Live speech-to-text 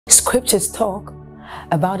Scriptures talk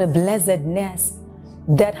about a blessedness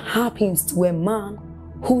that happens to a man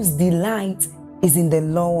whose delight is in the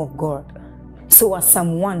law of God. So as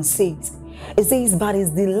Psalm 1 says, it says, but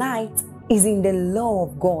his delight is in the law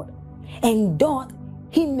of God, and doth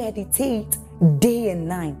he meditate day and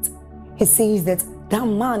night. He says that that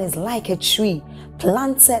man is like a tree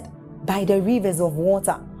planted by the rivers of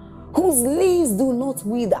water, whose leaves do not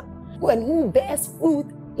wither, and who bears fruit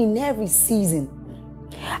in every season.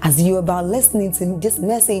 As you're about listening to this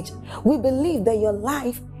message, we believe that your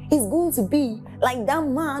life is going to be like that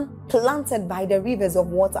man planted by the rivers of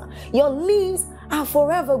water. Your leaves are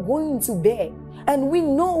forever going to bear. And we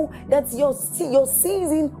know that your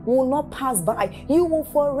season will not pass by. You will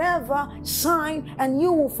forever shine and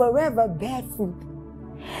you will forever bear fruit.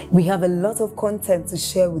 We have a lot of content to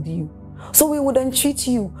share with you. So we would entreat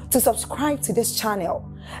you to subscribe to this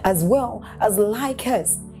channel, as well as like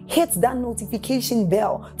us. Hit that notification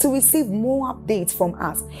bell to receive more updates from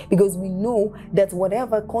us, because we know that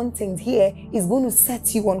whatever content here is going to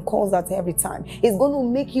set you on course at every time. It's going to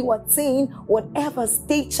make you attain whatever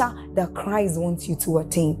stature that Christ wants you to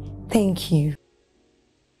attain. Thank you.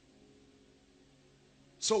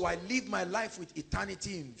 So I live my life with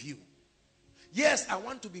eternity in view. Yes, I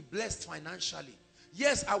want to be blessed financially.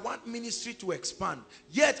 Yes, I want ministry to expand.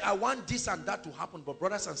 Yet I want this and that to happen. But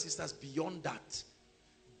brothers and sisters, beyond that,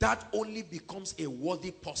 that only becomes a worthy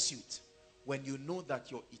pursuit when you know that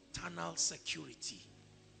your eternal security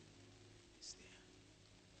is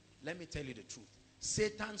there. Let me tell you the truth.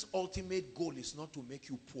 Satan's ultimate goal is not to make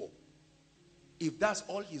you poor. If that's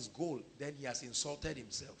all his goal, then he has insulted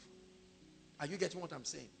himself. Are you getting what I'm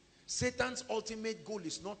saying? Satan's ultimate goal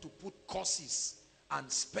is not to put curses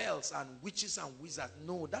and spells and witches and wizards.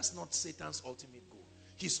 No, that's not Satan's ultimate goal.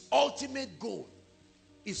 His ultimate goal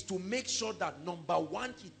is to make sure that, number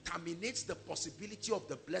one, he terminates the possibility of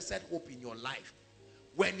the blessed hope in your life.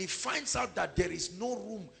 When he finds out that there is no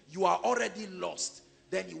room, you are already lost,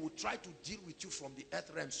 then he will try to deal with you from the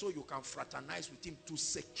earth realm so you can fraternize with him to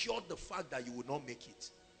secure the fact that you will not make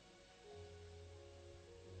it.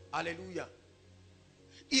 Hallelujah.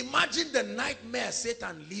 Imagine the nightmare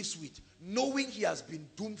Satan lives with, knowing he has been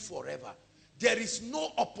doomed forever. There is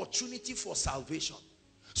no opportunity for salvation.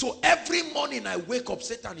 So every morning I wake up,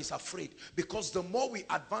 Satan is afraid, because the more we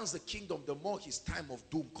advance the kingdom, the more his time of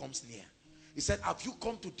doom comes near. He said, have you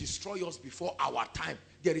come to destroy us before our time?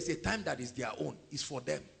 There is a time that is their own. It's for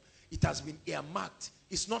them. It has been earmarked.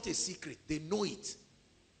 It's not a secret. They know it.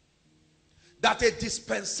 That a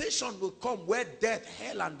dispensation will come where death,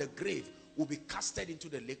 hell, and the grave will be casted into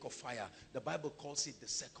the lake of fire. The Bible calls it the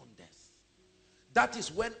second death. That is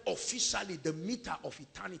when officially the meter of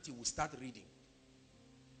eternity will start reading.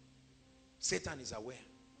 Satan is aware.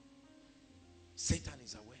 Satan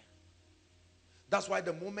is aware. That's why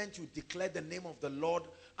the moment you declare the name of the Lord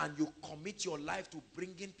and you commit your life to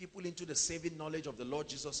bringing people into the saving knowledge of the Lord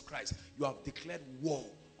Jesus Christ, you have declared war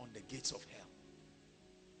on the gates of hell.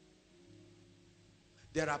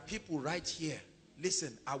 There are people right here.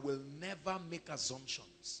 Listen, I will never make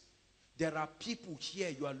assumptions. There are people here,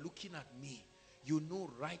 you are looking at me. You know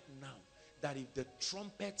right now that if the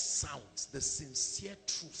trumpet sounds, the sincere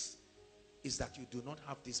truth is that you do not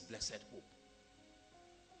have this blessed hope.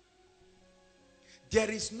 There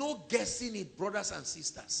is no guessing it, brothers and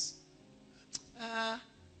sisters.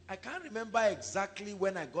 I can't remember exactly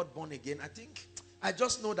when I got born again. I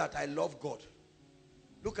just know that I love God.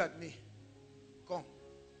 Look at me. Come.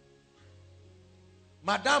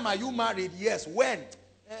 Madam, are you married? Yes. When?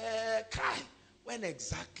 When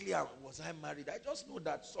exactly was I married? I just know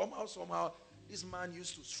that somehow this man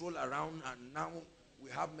used to stroll around, and now we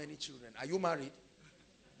have many children. Are you married?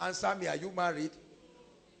 Answer me, are you married?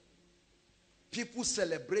 People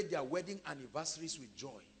celebrate their wedding anniversaries with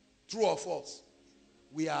joy. True or false?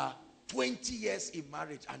 We are 20 years in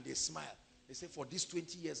marriage and they smile. They say, for these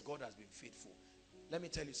 20 years, God has been faithful. Let me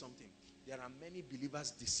tell you something. There are many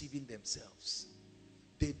believers deceiving themselves.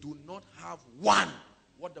 They do not have, one,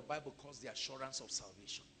 what the Bible calls the assurance of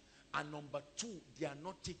salvation. And number two, they are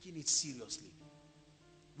not taking it seriously.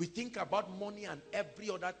 We think about money and every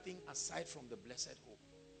other thing aside from the blessed hope.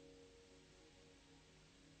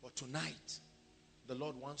 But tonight, the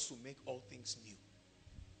Lord wants to make all things new.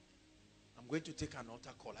 I'm going to take an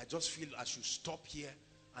altar call. I just feel I should stop here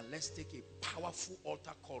and let's take a powerful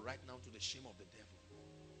altar call right now to the shame of the devil.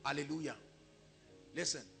 Hallelujah.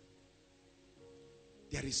 Listen.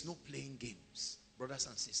 There is no playing games, brothers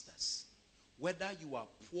and sisters. Whether you are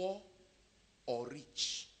poor or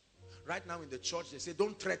rich. Right now in the church, they say,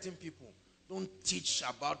 don't threaten people. Don't teach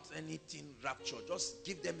about anything rapture. Just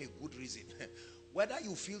give them a good reason. Whether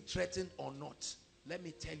you feel threatened or not, let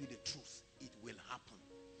me tell you the truth, it will happen.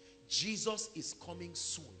 Jesus is coming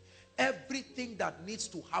soon. Everything that needs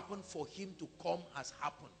to happen for him to come has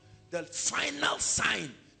happened. The final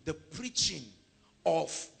sign, the preaching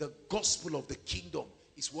of the gospel of the kingdom,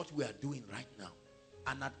 is what we are doing right now.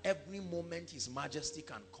 And at every moment his majesty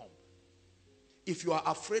can come. If you are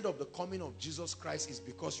afraid of the coming of Jesus Christ, it's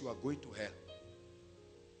because you are going to hell.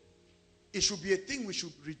 It should be a thing we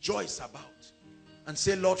should rejoice about and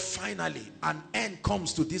say, Lord, finally an end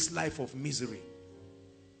comes to this life of misery.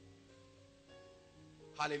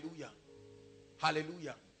 Hallelujah.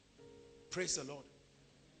 Hallelujah. Praise the Lord.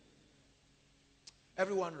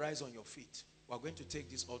 Everyone rise on your feet. We're going to take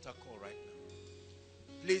this altar call right now.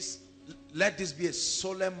 Please let this be a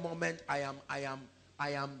solemn moment. I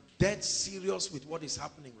am dead serious with what is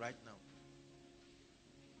happening right now.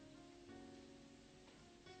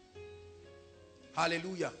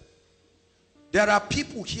 Hallelujah. There are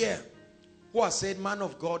people here who are saying, man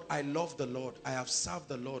of God, I love the Lord. I have served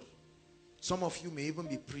the Lord. Some of you may even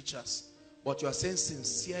be preachers, but you are saying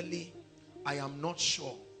sincerely, I am not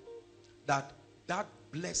sure that that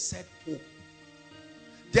blessed hope.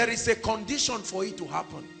 There is a condition for it to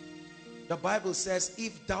happen. The Bible says,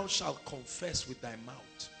 if thou shalt confess with thy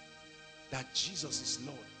mouth that Jesus is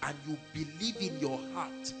Lord, and you believe in your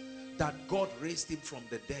heart that God raised him from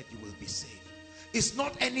the dead, you will be saved. It's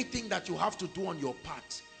not anything that you have to do on your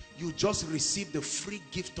part. You just receive the free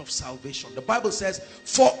gift of salvation. The Bible says,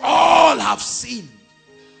 for all have sinned.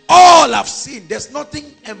 All have sinned. There's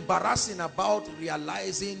nothing embarrassing about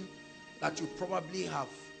realizing that you probably have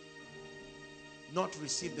not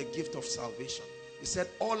received the gift of salvation. He said,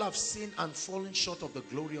 all have sinned and fallen short of the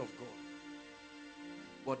glory of God.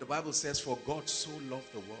 But the Bible says, for God so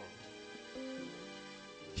loved the world,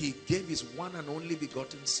 he gave his one and only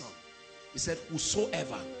begotten son. He said,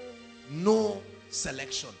 whosoever, no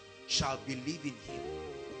selection, shall believe in him,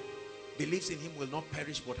 believes in him will not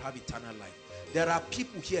perish but have eternal life. There are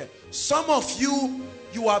people here, some of you,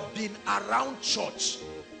 you have been around church.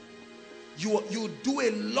 You do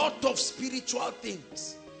a lot of spiritual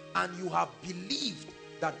things and you have believed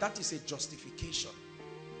that that is a justification.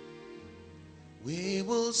 We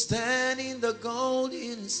will stand in the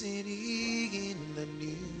golden city in the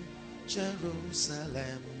new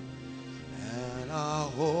Jerusalem, and our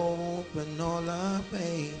hope and all our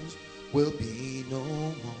pains will be no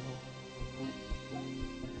more.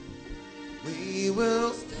 We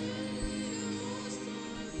will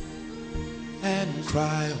and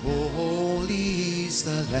cry, holy is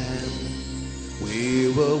the Lamb.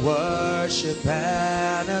 We will worship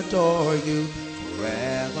and adore you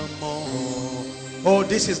forevermore. Oh,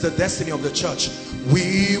 this is the destiny of the church.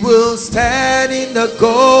 We will stand in the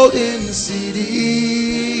golden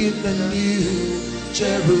city in the new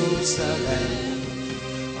Jerusalem,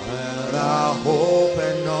 where our hope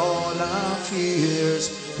and all our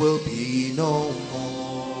fears will be no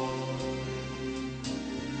more.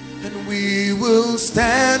 And we will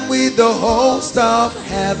stand with the host of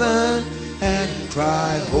heaven and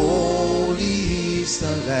cry, holy is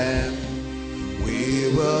the Lamb.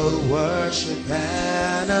 We will worship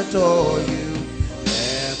and adore you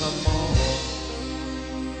evermore.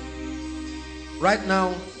 Right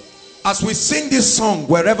now, as we sing this song,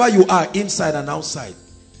 wherever you are, inside and outside,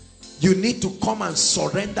 you need to come and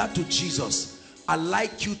surrender to Jesus. I'd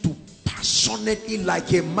like you to passionately,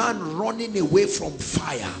 like a man running away from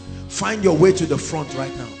fire, find your way to the front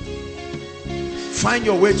right now. Find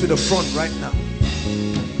your way to the front right now.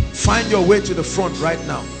 Find your way to the front right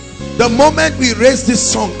now. The moment we raise this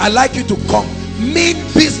song, I'd like you to come mean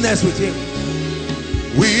business with him.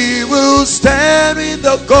 We will stand in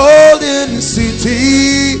the golden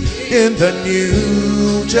city in the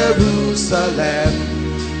new Jerusalem.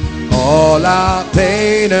 All our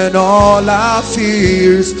pain and all our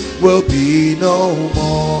fears will be no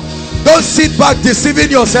more. Don't sit back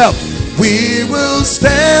deceiving yourself. We will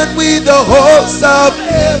stand with the hosts of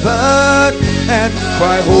heaven and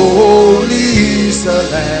cry, holy is the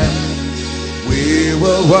Lamb. We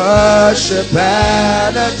will worship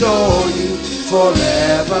and adore you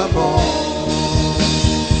forevermore.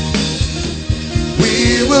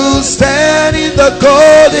 We will stand in the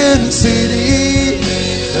golden city,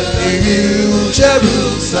 the new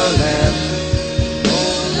Jerusalem.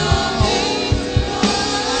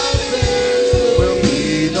 Will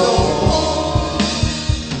be no more.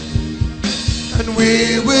 And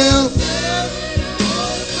we will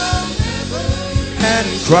and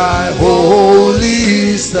cry, holy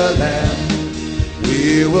is the Lamb.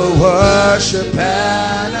 We will worship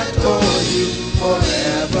and adore you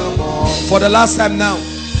forevermore. For the last time now.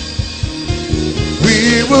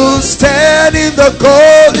 We will stand in the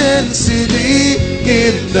golden city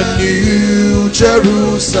in the new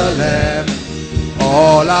Jerusalem.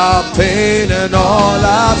 All our pain and all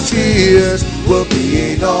our fears will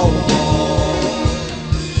be no more.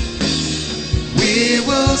 We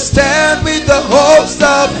will stand with the host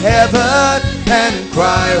of heaven and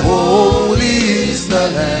cry, holy is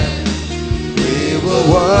the Lamb. We will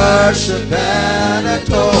worship and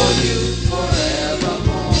adore you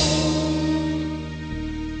forevermore.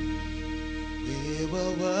 We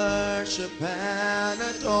will worship and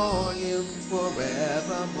adore you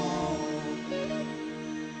forevermore.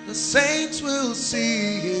 The saints will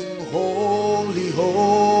sing, holy,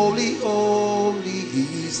 holy, holy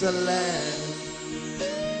is the Lamb.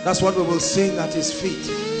 That's what we will sing at his feet.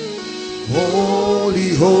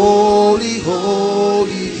 Holy, holy, holy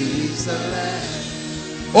is the Lamb.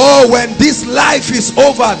 Oh, when this life is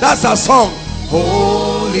over, that's our song.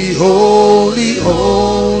 Holy, holy,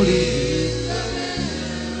 holy is the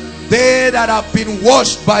Lamb. They that have been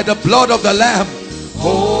washed by the blood of the Lamb.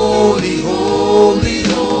 Holy, holy,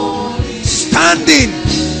 holy. Standing,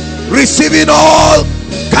 receiving all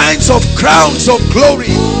kinds of crowns of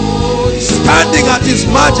glory. Standing at his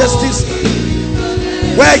majesty's,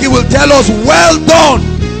 where he will tell us, well done,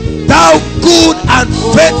 thou good and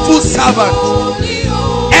faithful servant.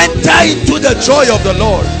 Enter into the joy of the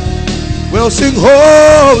Lord. We'll sing,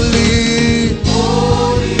 holy,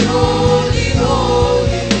 holy, holy,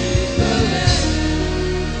 holy is the Lamb.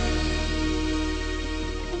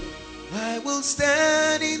 I will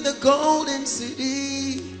stand in the golden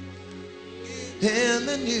city, in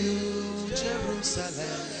the new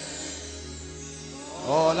Jerusalem.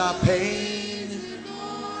 All our pain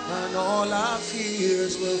and all our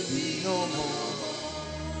fears will be no more.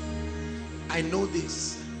 I know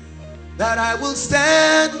this, that I will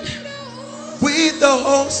stand with the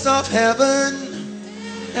host of heaven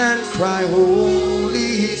and cry,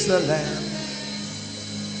 holy is the Lamb.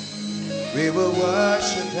 We will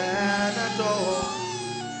worship and adore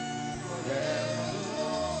forever.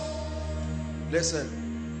 Listen,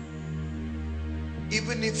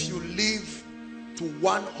 even if you live to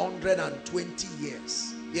 120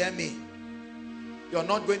 years, hear me, you're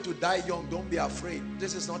not going to die young. Don't be afraid.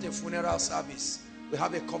 This is not a funeral service. We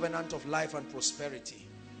have a covenant of life and prosperity.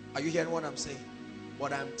 Are you hearing what I'm saying?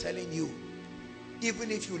 What I'm telling you,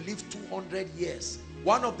 even if you live 200 years,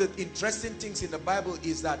 one of the interesting things in the Bible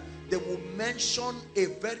is that they will mention a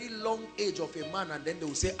very long age of a man, and then they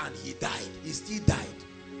will say, and he died. He still died.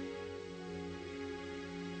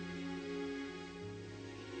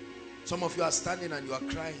 Some of you are standing and you are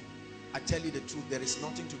crying. I tell you the truth, there is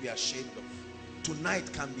nothing to be ashamed of.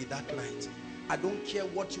 Tonight can be that night. I don't care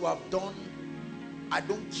what you have done. I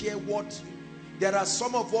don't care what there are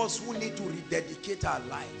some of us who need to rededicate our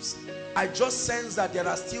lives. I just sense that there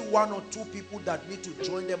are still 1 or 2 people that need to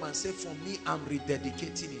join them and say, for me, I'm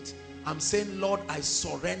rededicating it. I'm saying, Lord, I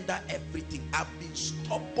surrender everything. I've been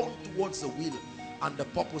stubborn towards the will and the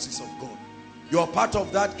purposes of God. You're part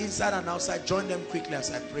of that inside and outside. Join them quickly as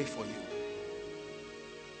I pray for you.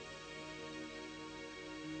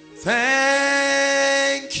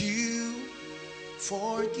 Thank you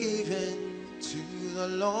for giving to the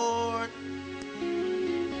Lord.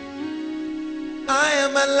 I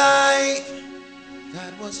am a life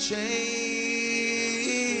that was changed.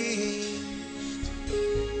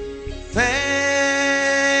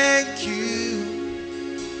 Thank you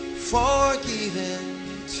for giving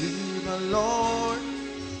to the Lord.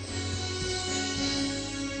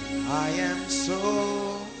 I am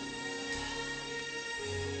so.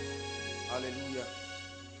 Hallelujah.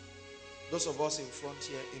 Those of us in front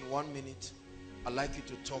here, in 1 minute, I'd like you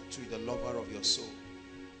to talk to the lover of your soul.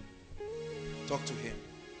 Talk to him.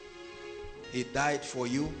 He died for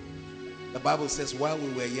you. The Bible says, while we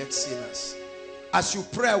were yet sinners. As you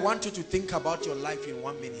pray, I want you to think about your life in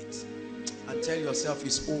 1 minute and tell yourself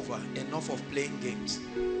it's over. Enough of playing games.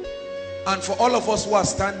 And for all of us who are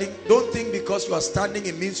standing, don't think because you are standing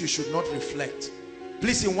it means you should not reflect.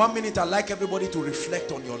 Please, in 1 minute, I'd like everybody to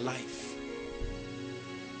reflect on your life.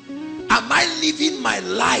 Am I living my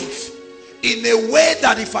life in a way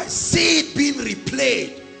that if I see it being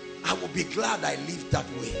replayed, I will be glad I lived that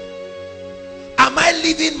way? Am I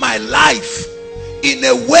living my life in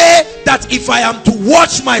a way that if I am to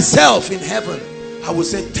watch myself in heaven, I will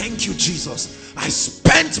say, thank you, Jesus. I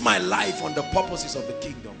spent my life on the purposes of the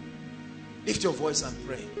kingdom. Lift your voice and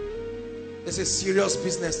pray. This is serious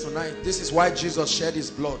business tonight. This is why Jesus shed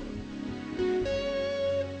his blood.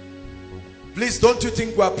 Please, don't you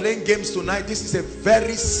think we are playing games tonight? This is a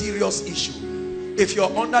very serious issue. If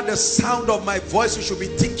you're under the sound of my voice, you should be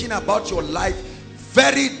thinking about your life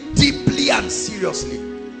very deeply and seriously.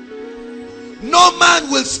 No man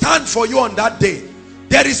will stand for you on that day.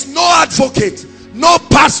 There is no advocate, no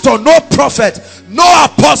pastor, no prophet, no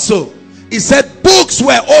apostle. He said books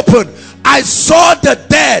were opened. I saw the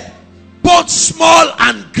dead, both small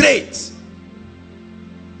and great.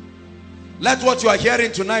 Let what you are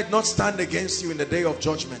hearing tonight not stand against you in the day of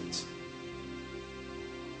judgment.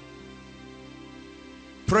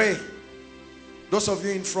 Pray. Those of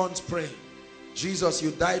you in front, pray. Jesus,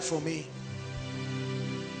 you died for me.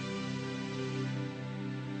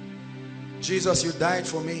 Jesus, you died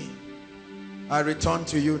for me. I return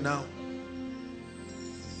to you now.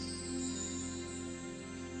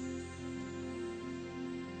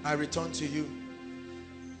 I return to you.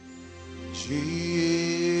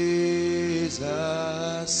 Jesus,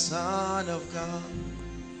 Son of God,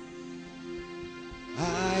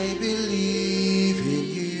 I believe in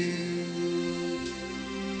you.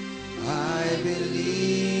 I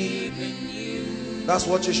believe in you. That's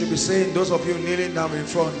what you should be saying, those of you kneeling down in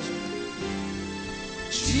front.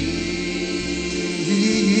 Jesus,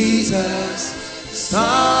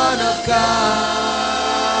 Son of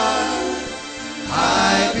God,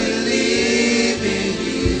 I believe in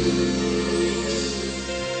you.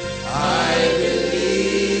 I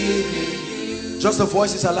believe in you. Just the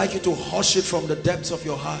voices, I'd like you to hush it from the depths of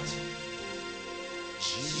your heart.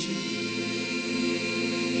 Jesus.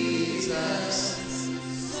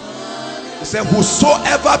 He said,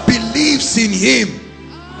 whosoever believes in him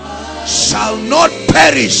shall not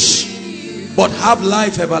perish, but have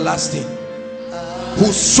life everlasting.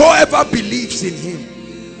 Whosoever believes in him.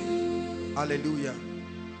 Hallelujah.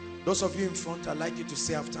 Those of you in front, I'd like you to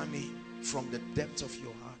say after me from the depth of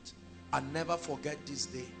your heart, and never forget this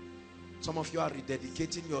day. Some of you are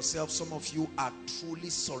rededicating yourself. Some of you are truly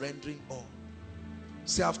surrendering all.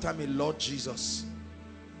 Say after me, Lord Jesus,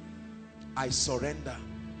 I surrender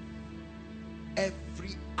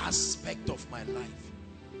every aspect of my life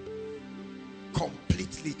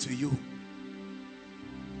completely to you.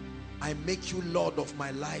 I make you Lord of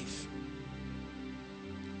my life.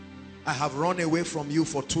 I have run away from you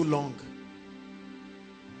for too long,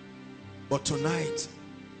 but tonight,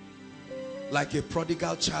 like a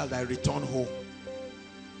prodigal child, I return home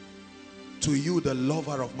to you, the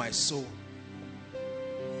lover of my soul.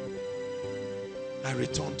 I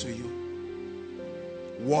return to you.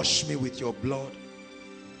 Wash me with your blood.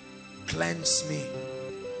 Cleanse me.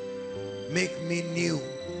 Make me new.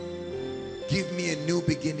 Give me a new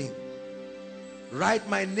beginning. Write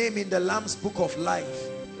my name in the Lamb's book of life,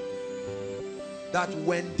 that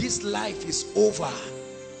when this life is over,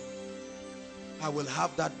 I will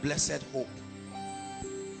have that blessed hope.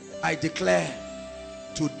 I declare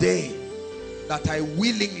today that I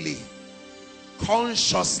willingly,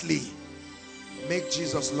 consciously make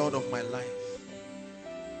Jesus Lord of my life.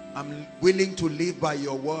 I'm willing to live by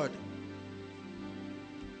your word.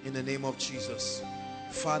 In the name of Jesus.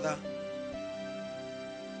 Father,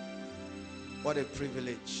 what a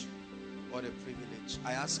privilege. What a privilege.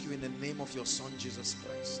 I ask you in the name of your Son Jesus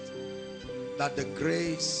Christ, that the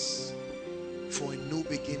grace for a new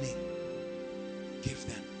beginning, give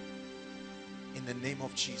them in the name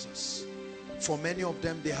of Jesus. For many of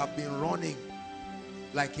them, they have been running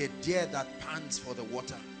like a deer that pants for the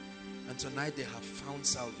water, and tonight they have found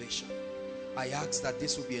salvation. I ask that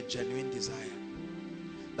this will be a genuine desire,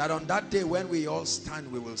 that on that day when we all stand,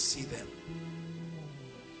 we will see them.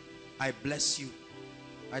 I bless you.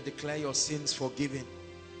 I declare your sins forgiven.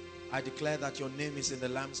 I declare that your name is in the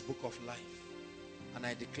Lamb's book of life. And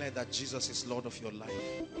I declare that Jesus is Lord of your life.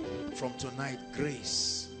 From tonight,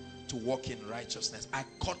 grace to walk in righteousness. I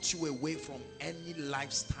cut you away from any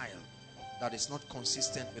lifestyle that is not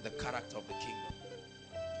consistent with the character of the kingdom.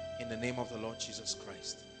 In the name of the Lord Jesus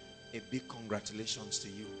Christ. A big congratulations to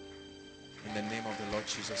you. In the name of the Lord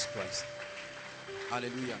Jesus Christ.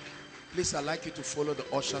 Hallelujah. Please, I'd like you to follow the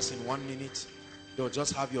ushers in 1 minute. They'll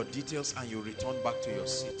just have your details and you return back to your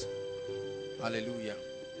seat. Hallelujah.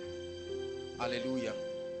 Hallelujah.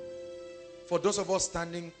 For those of us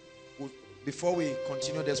standing, before we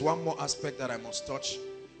continue, there's one more aspect that I must touch,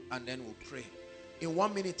 and then we'll pray. In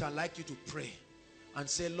 1 minute, I'd like you to pray and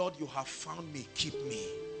say, Lord, you have found me. Keep me.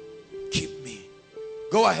 Keep me.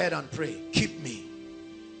 Go ahead and pray. Keep me.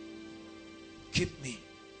 Keep me.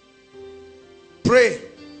 Pray.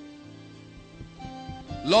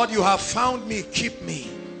 Lord, you have found me. Keep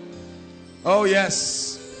me. Oh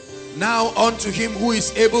yes. Now unto him who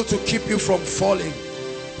is able to keep you from falling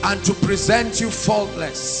and to present you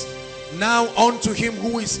faultless. Now unto him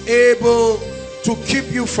who is able to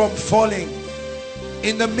keep you from falling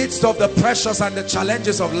in the midst of the pressures and the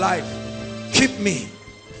challenges of life. Keep me.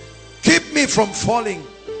 Keep me from falling.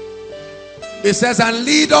 It says, and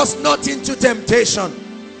lead us not into temptation,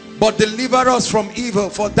 but deliver us from evil.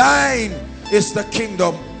 For thine is the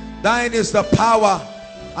kingdom, thine is the power,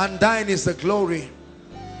 and thine is the glory.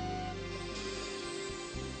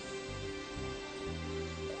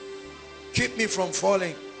 Keep me from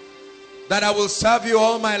falling, that I will serve you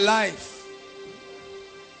all my life.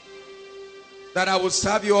 That I will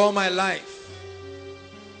serve you all my life.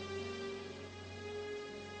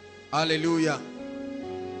 Hallelujah.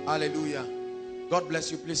 Hallelujah. God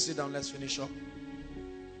bless you. Please sit down. Let's finish up.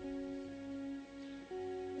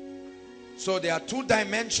 So there are two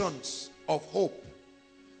dimensions of hope.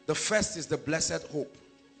 The first is the blessed hope.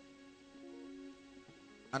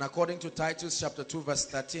 And according to Titus chapter 2 verse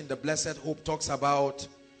 13, the blessed hope talks about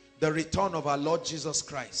the return of our Lord Jesus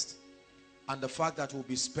Christ and the fact that we'll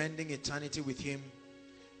be spending eternity with him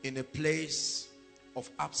in a place of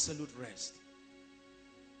absolute rest.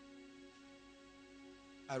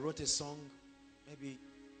 I wrote a song maybe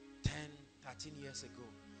 10, 13 years ago.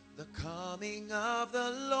 The coming of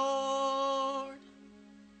the Lord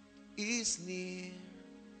is near,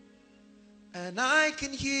 and I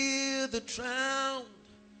can hear the sound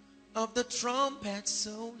of the trumpet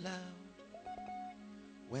so loud.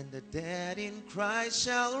 When the dead in Christ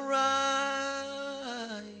shall rise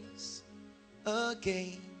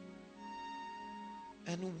again,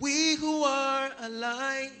 and we who are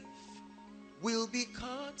alive will be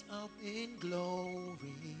caught up in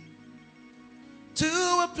glory to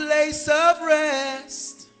a place of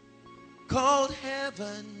rest called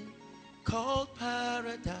heaven, called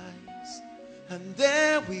paradise, and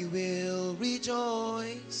there we will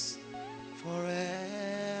rejoice forevermore.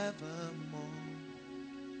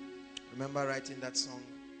 Remember, writing that song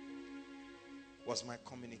was my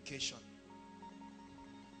communication.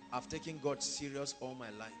 I've taken God serious all my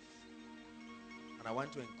life, and I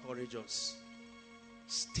want to encourage us.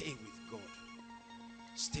 Stay with God.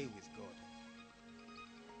 Stay with God.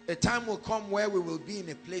 A time will come where we will be in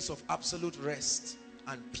a place of absolute rest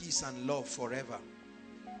and peace and love forever,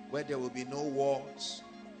 where there will be no wars,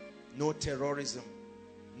 no terrorism,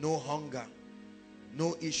 no hunger,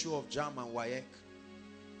 no issue of jam and wayek,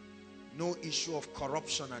 no issue of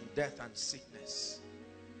corruption and death and sickness.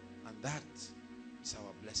 And that is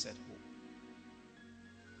our blessed hope.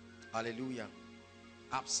 Hallelujah.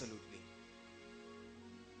 Absolutely.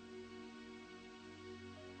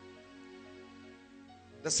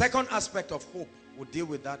 The second aspect of hope, we'll deal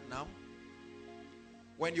with that now.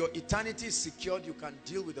 When your eternity is secured, you can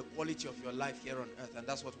deal with the quality of your life here on earth, and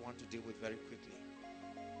that's what we want to deal with very quickly.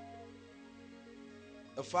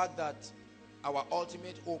 The fact that our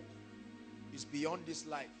ultimate hope is beyond this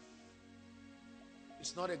life.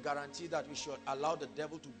 It's not a guarantee that we should allow the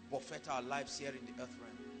devil to buffet our lives here in the earth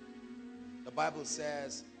realm. The Bible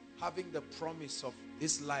says, having the promise of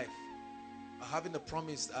this life, having the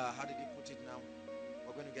promise, how did he put it now?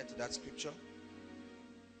 We're going to get to that scripture.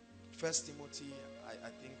 1 Timothy, I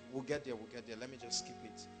think we'll get there. Let me just skip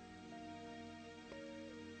it.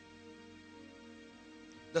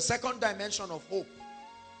 The second dimension of hope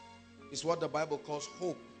is what the Bible calls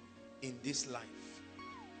hope in this life.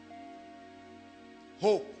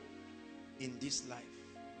 Hope in this life.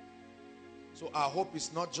 So our hope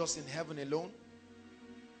is not just in heaven alone.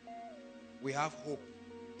 We have hope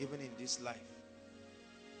even in this life.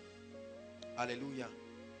 Hallelujah.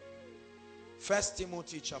 1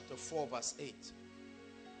 Timothy chapter 4 verse 8.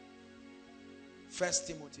 1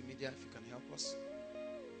 Timothy media, if you can help us.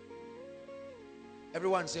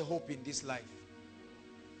 Everyone say hope in this life.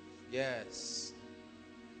 Yes.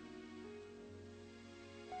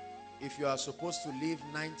 If you are supposed to live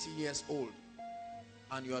 90 years old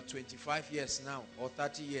and you are 25 years now or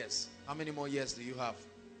 30 years, how many more years do you have?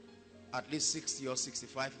 At least 60 or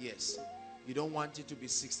 65 years. You don't want it to be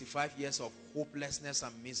 65 years of hopelessness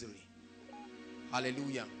and misery.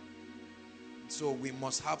 Hallelujah. So we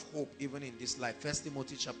must have hope even in this life. 1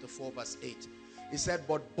 Timothy chapter 4 verse 8. He said,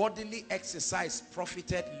 but bodily exercise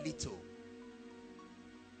profited little.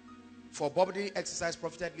 For bodily exercise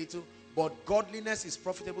profited little, but godliness is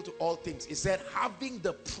profitable to all things. He said, having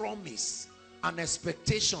the promise and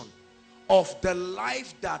expectation of the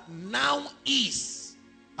life that now is,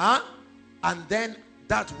 and then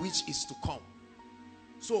that which is to come.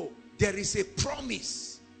 So there is a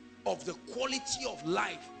promise of the quality of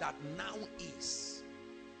life that now is.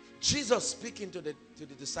 Jesus speaking to the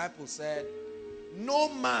disciples said, no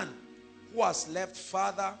man who has left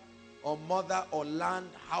father or mother or land,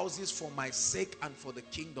 houses for my sake and for the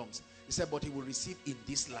kingdoms, he said, but he will receive in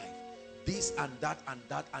this life this and that,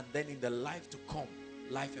 and then in the life to come,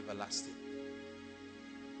 life everlasting.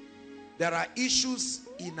 There are issues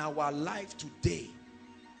in our life today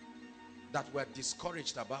that we're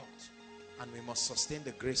discouraged about, And we must sustain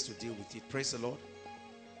the grace to deal with it. Praise the Lord.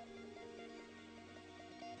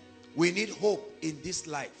 We need hope in this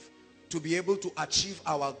life to be able to achieve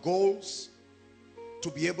our goals, to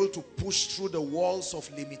be able to push through the walls of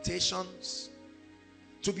limitations,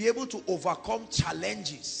 to be able to overcome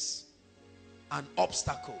challenges and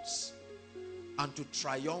obstacles, and to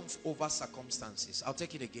triumph over circumstances. I'll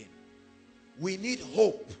take it again. We need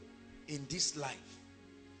hope in this life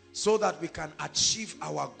so that we can achieve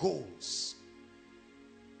our goals.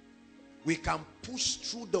 We can push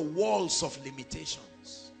through the walls of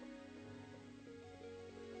limitations.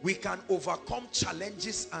 We can overcome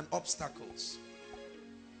challenges and obstacles.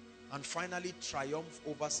 And finally, triumph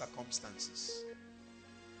over circumstances.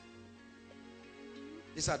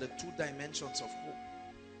 These are the two dimensions of hope.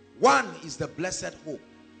 One is the blessed hope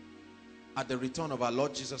at the return of our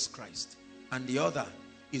Lord Jesus Christ. And the other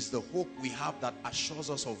is the hope we have that assures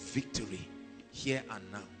us of victory here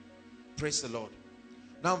and now. Praise the Lord.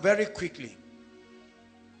 Now, very quickly,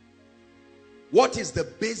 what is the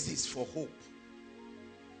basis for hope?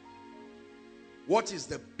 What is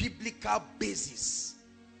the biblical basis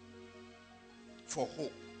for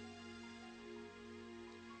hope?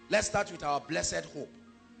 Let's start with our blessed hope.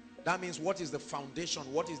 That means, what is the foundation?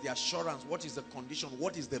 What is the assurance? What is the condition?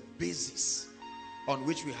 What is the basis on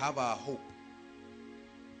which we have our hope?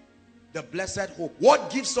 The blessed hope.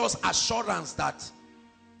 What gives us assurance that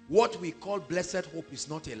what we call blessed hope is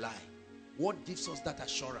not a lie? What gives us that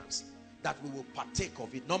assurance that we will partake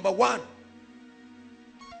of it? Number one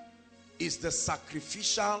is the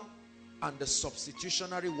sacrificial and the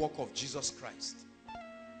substitutionary work of Jesus Christ.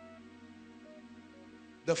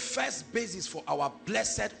 The first basis for our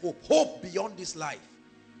blessed hope, hope beyond this life,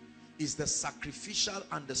 is the sacrificial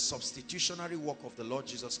and the substitutionary work of the Lord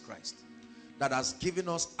Jesus Christ, that has given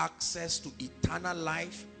us access to eternal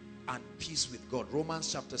life and peace with God.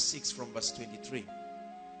 Romans chapter 6 from verse 23.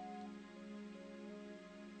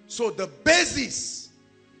 So the basis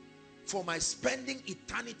for my spending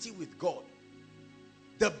eternity with God,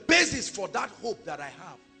 the basis for that hope that I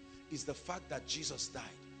have, is the fact that Jesus died.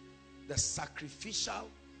 The sacrificial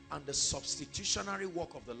and the substitutionary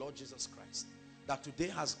work of the Lord Jesus Christ, that today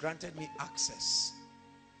has granted me access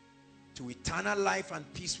to eternal life and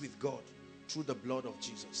peace with God through the blood of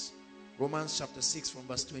Jesus. Romans chapter 6 from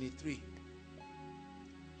verse 23.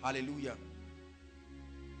 Hallelujah.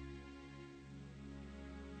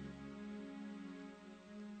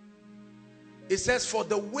 It says, for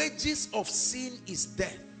the wages of sin is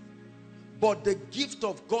death, but the gift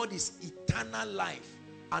of God is eternal life.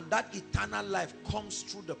 And that eternal life comes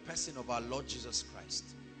through the person of our Lord Jesus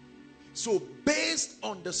Christ. So based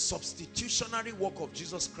on the substitutionary work of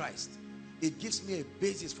Jesus Christ, it gives me a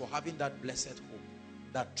basis for having that blessed hope,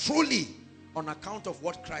 that truly, on account of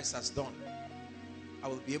what Christ has done, I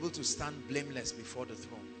will be able to stand blameless before the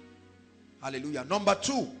throne. Hallelujah. Number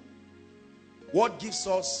two, what gives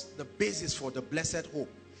us the basis for the blessed hope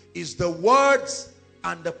is the words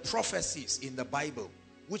and the prophecies in the Bible,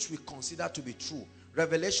 which we consider to be true.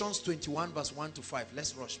 Revelations 21 verse 1 to 5.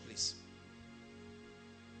 Let's rush, please.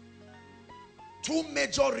 Two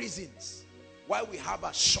major reasons why we have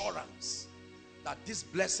assurance that this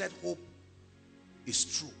blessed hope is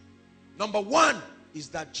true. Number one is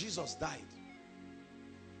that Jesus died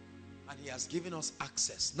and he has given us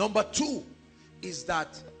access. Number two is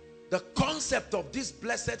that the concept of this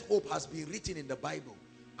blessed hope has been written in the Bible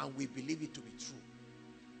and we believe it to be true.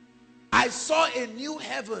 I saw a new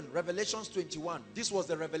heaven, Revelations 21. This was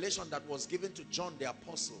the revelation that was given to John the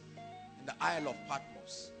apostle in the Isle of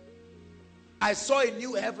Patmos. I saw a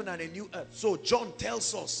new heaven and a new earth. So John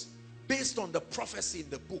tells us, based on the prophecy in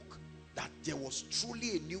the book, that there was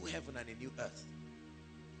truly a new heaven and a new earth.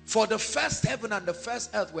 For the first heaven and the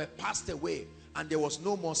first earth were passed away, and there was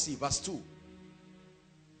no more sea. Verse 2.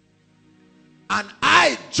 And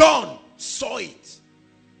I, John, saw it.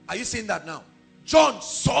 Are you seeing that now? John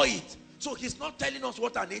saw it. So he's not telling us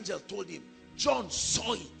what an angel told him. John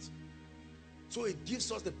saw it. So it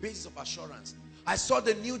gives us the basis of assurance. I saw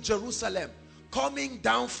the new Jerusalem coming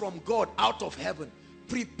down from God out of heaven,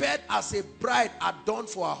 prepared as a bride adorned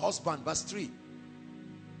for her husband. Verse 3.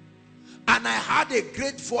 And I heard a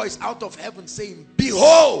great voice out of heaven saying,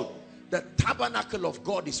 behold, the tabernacle of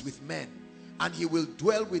God is with men, and he will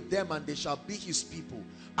dwell with them, and they shall be his people,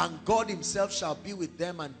 and God himself shall be with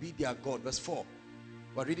them and be their God. Verse 4.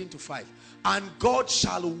 We're reading to 5. And God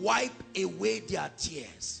shall wipe away their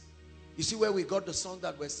tears. You see where we got the song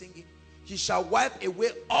that we're singing? He shall wipe away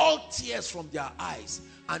all tears from their eyes,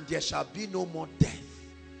 and there shall be no more death,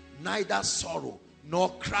 neither sorrow nor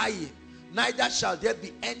crying, neither shall there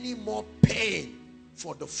be any more pain,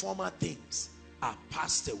 for the former things are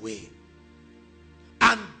passed away.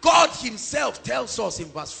 God himself tells us in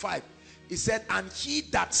verse 5, he said, and he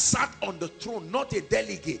that sat on the throne, not a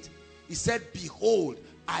delegate, he said, behold,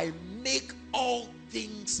 I make all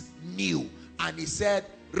things new. And he said,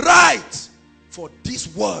 write, for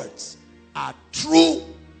these words are true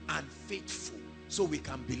and faithful. So we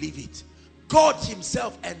can believe it. God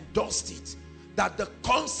himself endorsed it, that the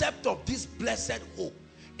concept of this blessed hope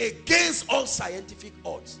against all scientific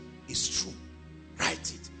odds is true.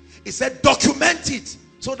 Write it. He said, document it,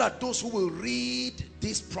 so that those who will read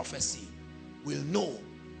this prophecy will know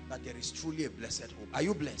that there is truly a blessed hope. Are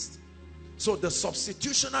you blessed? So the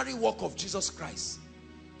substitutionary work of Jesus Christ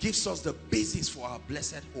gives us the basis for our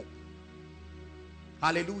blessed hope.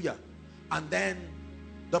 Hallelujah. And then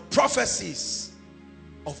the prophecies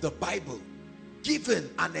of the Bible, given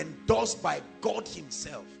and endorsed by God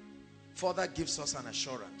himself, further gives us an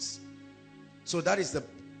assurance. So that is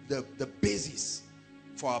the basis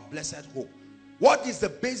for our blessed hope. What is the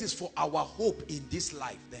basis for our hope in this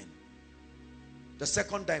life then? The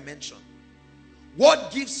second dimension.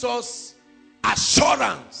 What gives us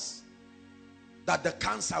assurance that the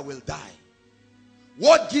cancer will die?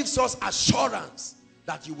 What gives us assurance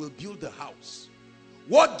that you will build the house?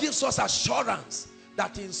 What gives us assurance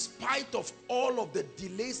that in spite of all of the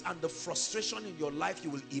delays and the frustration in your life, you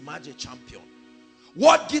will emerge a champion?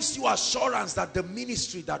 What gives you assurance that the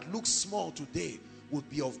ministry that looks small today will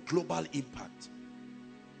be of global impact?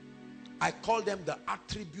 I call them the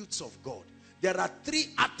attributes of God. There are three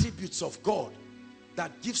attributes of God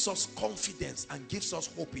that gives us confidence and gives us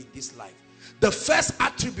hope in this life. The first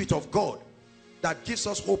attribute of God that gives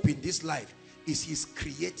us hope in this life is his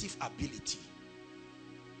creative ability.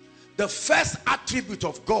 The first attribute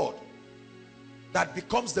of God that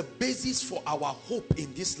becomes the basis for our hope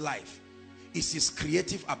in this life is his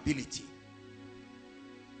creative ability.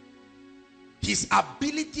 His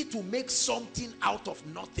ability to make something out of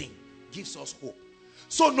nothing gives us hope.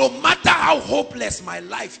 So no matter how hopeless my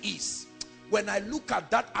life is, when I look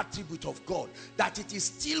at that attribute of God, that it is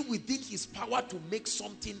still within his power to make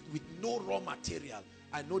something with no raw material,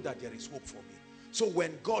 I know that there is hope for me. So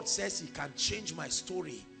when God says he can change my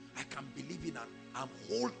story, I can believe in and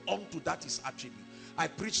hold on to that his attribute. I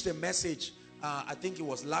preached a message, I think it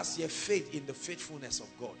was last year, faith in the faithfulness of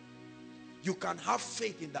God. You can have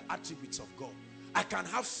faith in the attributes of God. I can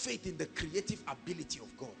have faith in the creative ability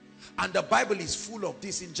of God. And the Bible is full of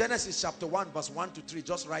this. In Genesis chapter 1 verse 1 to 3,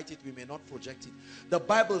 just write it, we may not project it. The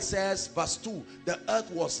Bible says, verse 2, the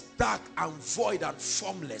earth was dark and void and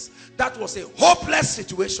formless. That was a hopeless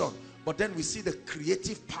situation. But then we see the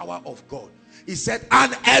creative power of God. He said,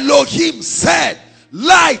 and Elohim said,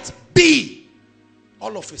 light be.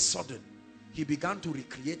 All of a sudden, he began to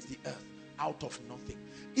recreate the earth out of nothing.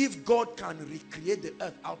 If God can recreate the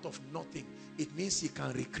earth out of nothing, it means he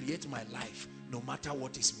can recreate my life no matter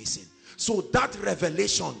what is missing. So that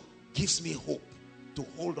revelation gives me hope to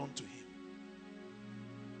hold on to him.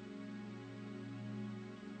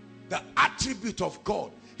 The attribute of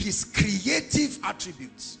God, his creative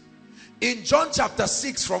attributes. In John chapter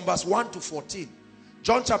 6 from verse 1 to 14,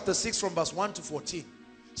 John chapter 6 from verse 1 to 14,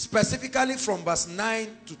 specifically from verse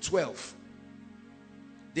 9 to 12,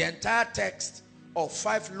 the entire text of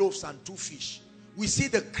 5 loaves and 2 fish, we see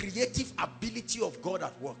the creative ability of God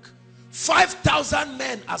at work. 5,000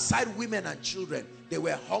 men aside women and children, they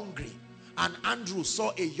were hungry, and Andrew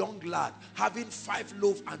saw a young lad having 5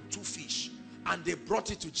 loaves and 2 fish, and they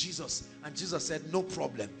brought it to Jesus, and Jesus said, no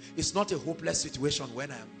problem, it's not a hopeless situation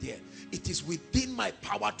when I am there. It is within my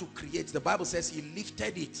power to create. The Bible says he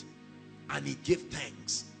lifted it and he gave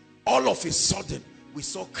thanks. All of a sudden we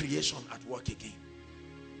saw creation at work again.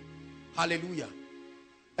 Hallelujah.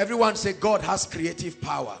 Everyone say, God has creative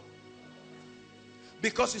power.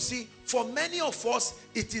 Because you see, for many of us,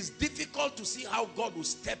 it is difficult to see how God will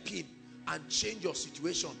step in and change your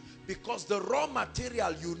situation, because the raw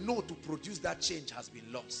material you know to produce that change has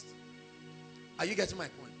been lost. Are you getting my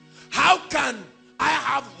point? How can I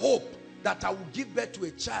have hope that I will give birth to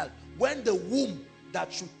a child when the womb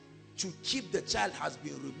that should keep the child has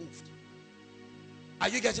been removed? Are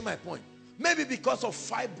you getting my point? Maybe because of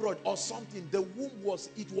fibroid or something, the womb was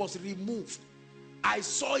removed. I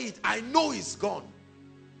saw it, I know it's gone.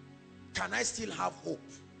 Can I still have hope?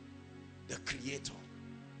 The Creator.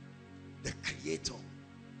 The Creator.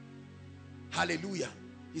 Hallelujah.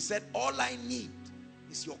 He said, all I need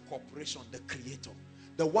is your cooperation, the Creator.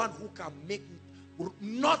 The one who can make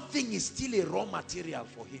nothing is still a raw material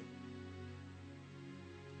for him.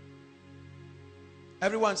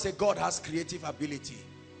 Everyone say, God has creative ability.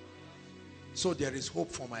 So there is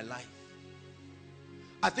hope for my life.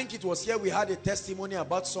 I think it was here we had a testimony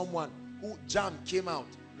about someone who jam came out.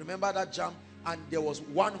 Remember that jam? and there was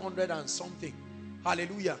 100 and something.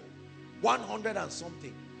 Hallelujah. 100 and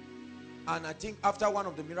something. And I think after one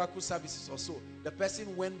of the miracle services or so, the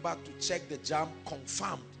person went back to check the jam,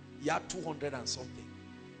 confirmed he had 200 and something.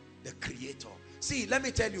 The Creator. See, let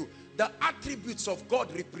me tell you, the attributes of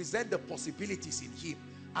God represent the possibilities in Him.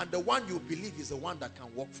 And the one you believe is the one that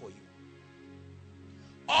can work for you.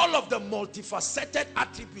 All of the multifaceted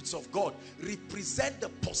attributes of God represent the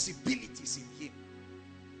possibilities in Him.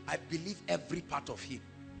 I believe every part of Him.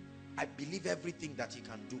 I believe everything that He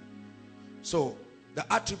can do. So,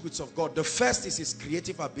 the attributes of God. The first is His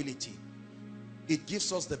creative ability. It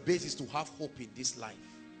gives us the basis to have hope in this life.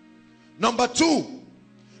 Number two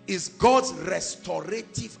is God's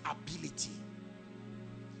restorative ability.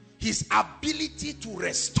 His ability to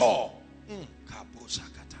restore.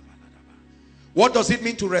 What does it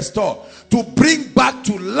mean to restore? To bring back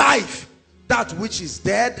to life that which is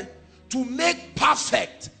dead, to make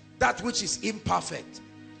perfect that which is imperfect,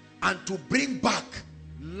 and to bring back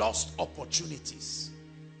lost opportunities.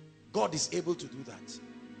 God is able to do that.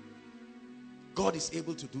 God is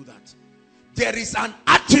able to do that. There is an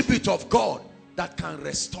attribute of God that can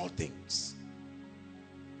restore things.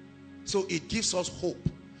 So it gives us hope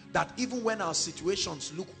that even when our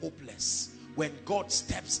situations look hopeless, when God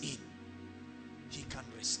steps in, He can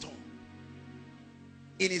restore.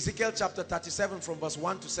 In Ezekiel chapter 37 from verse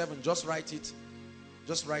 1 to 7, just write it.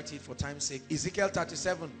 Just write it for time's sake. Ezekiel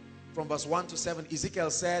 37 from verse 1 to 7, Ezekiel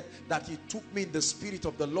said that he took me in the spirit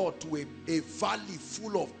of the Lord to a valley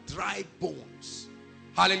full of dry bones.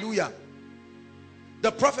 Hallelujah.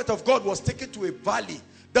 The prophet of God was taken to a valley.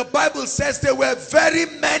 The Bible says there were very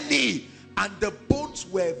many and the bones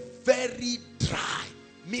were very dry,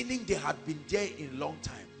 meaning they had been there in a long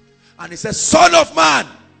time. And he says, Son of man,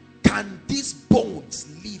 can these bones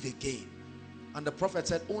live again? And the prophet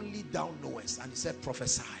said, only thou knowest. And he said,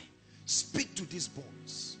 prophesy. Speak to these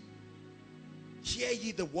bones. Hear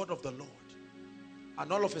ye the word of the Lord.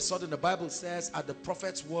 And all of a sudden the Bible says, at the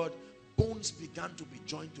prophet's word, bones began to be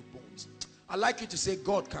joined to bones. I'd like you to say,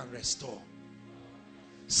 God can restore.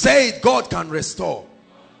 Say it, God can restore.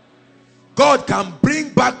 God can bring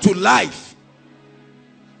back to life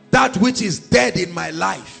that which is dead in my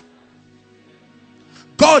life.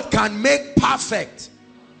 God can make perfect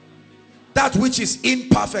that which is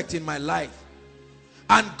imperfect in my life.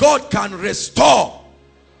 And God can restore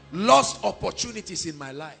lost opportunities in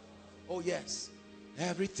my life. Oh yes.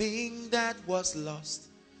 Everything that was lost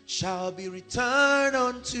shall be returned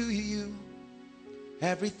unto you.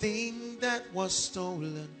 Everything that was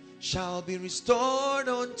stolen shall be restored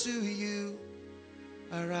unto you.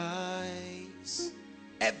 Arise.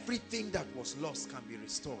 Everything that was lost can be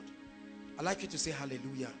restored. I'd like you to say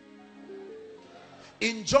hallelujah.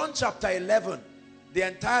 In John chapter 11, the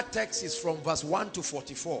entire text is from verse 1 to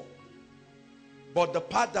 44. But the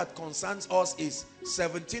part that concerns us is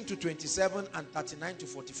 17 to 27 and 39 to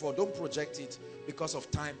 44. Don't project it because of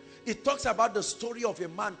time. It talks about the story of a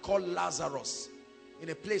man called Lazarus in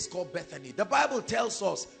a place called Bethany. The Bible tells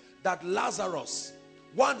us that Lazarus,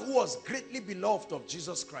 one who was greatly beloved of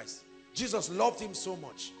Jesus Christ, Jesus loved him so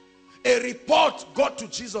much. A report got to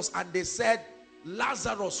Jesus and they said,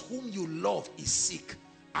 Lazarus whom you love is sick.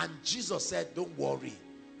 And Jesus said, don't worry,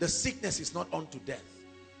 the sickness is not unto death.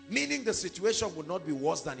 Meaning the situation would not be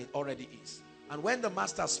worse than it already is. And when the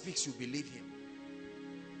master speaks, you believe him.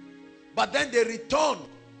 But then they returned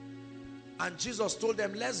and Jesus told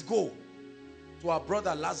them, let's go to our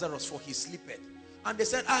brother Lazarus, for he sleepeth. And they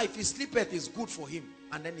said, if he sleepeth, it's good for him.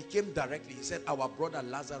 And then he came directly. He said, our brother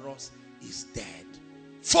Lazarus is dead.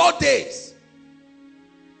 4 days.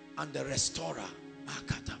 And the restorer,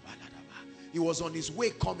 he was on his way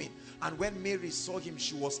coming. And when Mary saw him,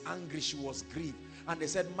 she was angry, she was grieved. And they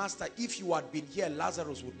said, Master, if you had been here,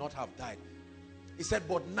 Lazarus would not have died. He said,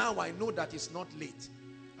 but now I know that it's not late.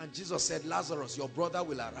 And Jesus said, Lazarus, your brother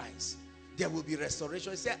will arise. There will be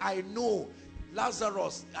restoration. He said, I know,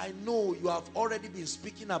 Lazarus, I know you have already been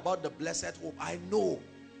speaking about the blessed hope. I know.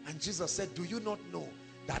 And Jesus said, do you not know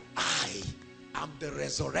that I am the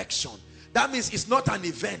resurrection? That means it's not an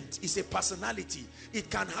event, it's a personality. It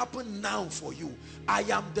can happen now for you. I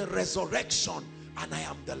am the resurrection and I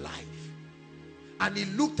am the life. And he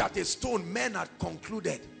looked at a stone men had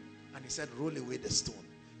concluded and he said, roll away the stone.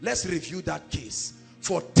 Let's review that case.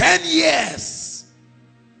 For 10 years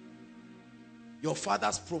your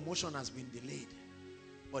father's promotion has been delayed,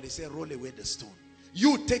 but he said, roll away the stone.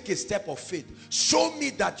 You take a step of faith. Show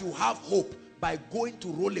me that you have hope by going to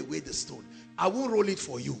roll away the stone. I won't roll it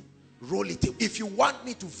for you. Roll it away. If you want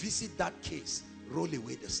me to visit that case, roll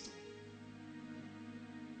away the stone.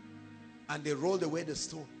 And they rolled away the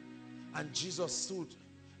stone. And Jesus stood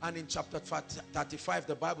And in chapter 35,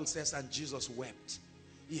 the Bible says, and Jesus wept.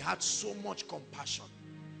 He had so much compassion.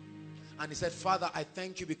 And he said, Father, I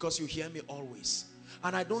thank you because you hear me always.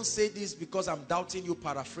 And I don't say this because I'm doubting you,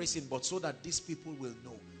 paraphrasing, but so that these people will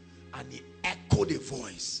know. And he echoed a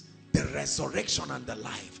voice, the resurrection and the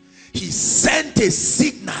life. He sent a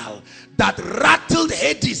signal that rattled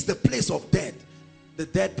Hades, the place of death, the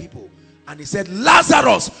dead people. And he said,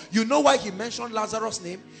 Lazarus. You know why he mentioned Lazarus'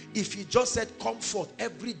 name? If he just said comfort,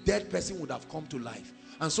 every dead person would have come to life.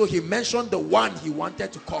 And so he mentioned the one he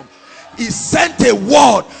wanted to come. He sent a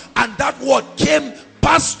word, and that word came,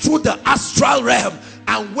 passed through the astral realm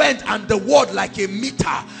and went, and the word like a meter,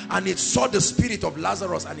 and it saw the spirit of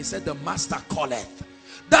Lazarus, and he said, the master calleth.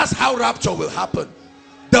 That's how rapture will happen.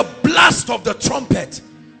 The blast of the trumpet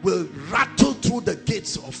will rattle through the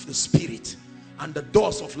gates of the spirit, and the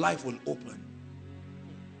doors of life will open.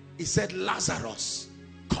 He said, Lazarus,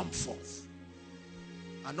 come forth.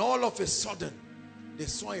 And all of a sudden, they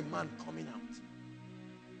saw a man coming out.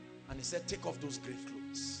 And he said, take off those grave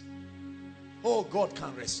clothes. Oh, God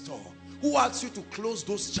can restore. Who asked you to close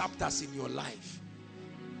those chapters in your life?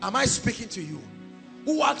 Am I speaking to you?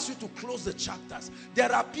 Who asked you to close the chapters?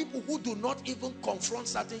 There are people who do not even confront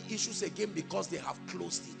certain issues again because they have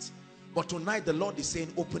closed it. But tonight the Lord is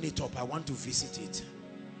saying, open it up. I want to visit it.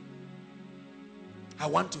 I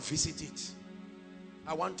want to visit it.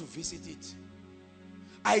 I want to visit it.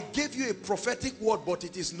 I gave you a prophetic word, but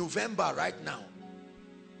it is November right now.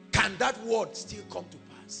 Can that word still come to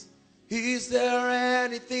pass? Is there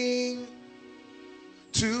anything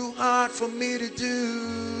too hard for me to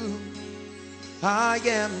do? I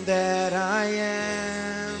am that I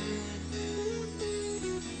am.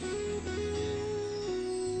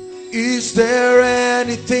 Is there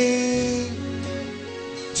anything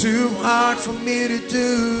too hard for me to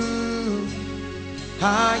do?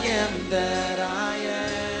 I am that I am.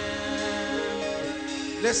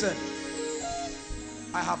 Listen,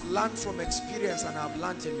 I have learned from experience, and I have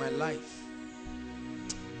learned in my life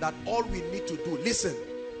that all we need to do, listen,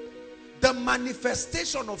 the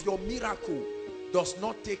manifestation of your miracle does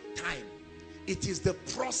not take time. It is the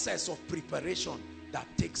process of preparation that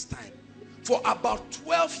takes time. For about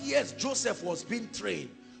 12 years, Joseph was being trained,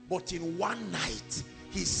 but in one night,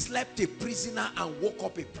 he slept a prisoner and woke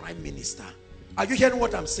up a prime minister. Are you hearing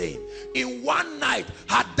what I'm saying? In one night,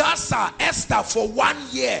 Hadassah, Esther, for 1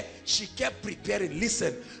 year, she kept preparing.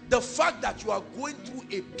 Listen, the fact that you are going through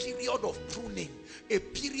a period of pruning, a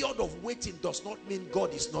period of waiting, does not mean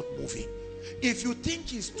God is not moving. If you think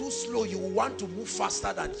he's too slow, you will want to move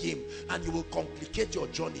faster than him, and you will complicate your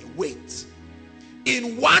journey. Wait.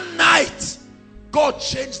 In one night, God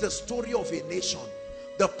changed the story of a nation.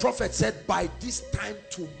 The prophet said, by this time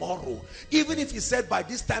tomorrow. Even if he said by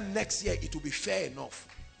this time next year, it will be fair enough.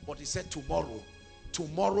 But he said tomorrow,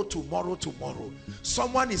 tomorrow, tomorrow, tomorrow.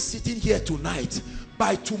 Someone is sitting here tonight.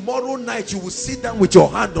 By tomorrow night, you will sit down with your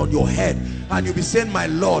hand on your head, and you'll be saying, my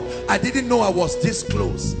Lord, I didn't know I was this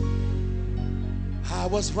close. I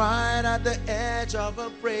was right at the edge of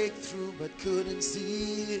a breakthrough, but couldn't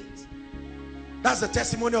see it. That's the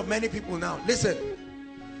testimony of many people now. Listen,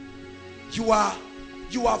 you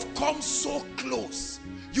have come so close.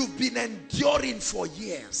 You've been enduring for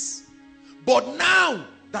years. But now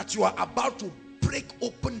that you are about to break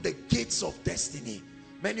open the gates of destiny,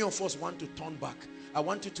 many of us want to turn back. I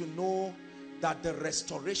want you to know that the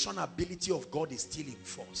restoration ability of God is still in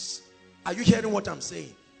force. Are you hearing what I'm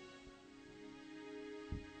saying?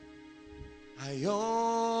 I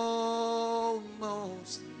almost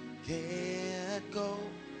can't go.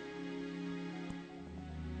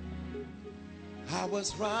 I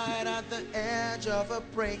was right at the edge of a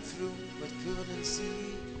breakthrough, but couldn't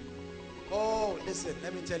see. Oh, listen,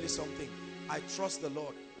 let me tell you something. I trust the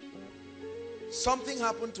Lord. Something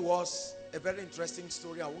happened to us, a very interesting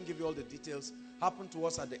story. I won't give you all the details. Happened to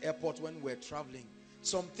us at the airport when we were traveling.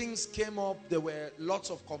 Some things came up. There were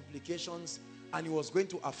lots of complications, and it was going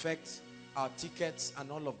to affect our tickets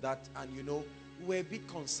and all of that. And you know, we were a bit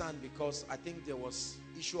concerned because I think there was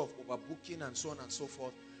issue of overbooking and so on and so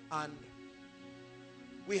forth. And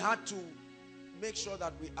we had to make sure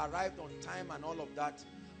that we arrived on time and all of that.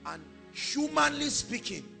 And humanly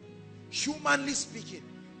speaking,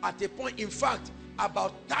 at a point, in fact,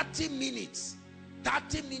 about 30 minutes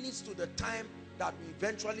to the time that we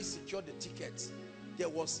eventually secured the tickets, there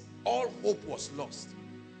was, all hope was lost.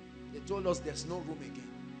 They told us there's no room again.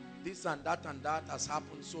 This and that has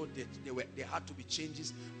happened, so there had to be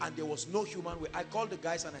changes, and there was no human way. I called the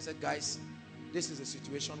guys and I said, guys, this is the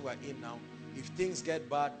situation we're in now. If things get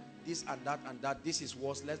bad, this and that, this is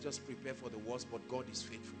worse. Let's just prepare for the worst, but God is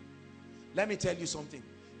faithful. Let me tell you something.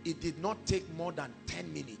 it did not take more than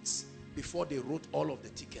 10 minutes before they wrote all of the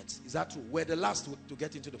tickets. Is that true? We're the last to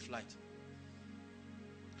get into the flight.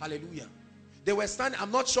 Hallelujah. They were standing,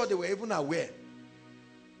 I'm not sure they were even aware.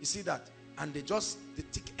 You see that? And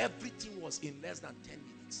everything was in less than 10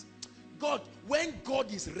 minutes. God, when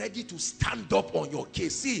God is ready to stand up on your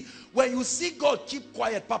case, see, when you see God keep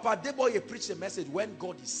quiet, Papa Deboye preached a message, when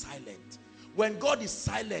God is silent. When God is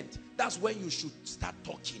silent, that's when you should start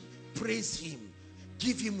talking. Praise him.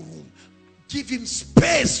 Give him room. Give him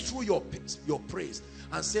space through your praise.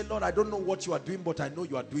 And say, Lord, I don't know what you are doing, but I know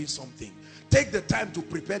you are doing something. Take the time to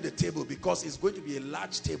prepare the table, because it's going to be a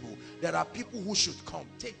large table. There are people who should come.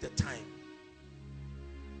 Take the time.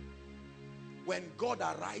 When God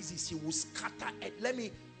arises, he will scatter it. Let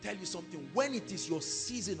me tell you something. When it is your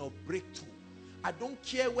season of breakthrough, I don't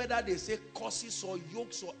care whether they say curses or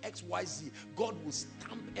yokes or XYZ. God will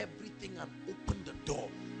stamp everything and open the door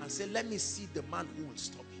and say, let me see the man who will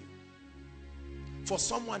stop you. For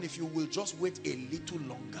someone, if you will just wait a little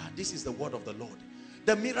longer, this is the word of the Lord.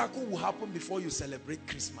 The miracle will happen before you celebrate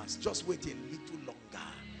Christmas. Just wait a little longer.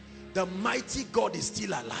 The mighty God is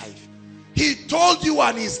still alive. He told you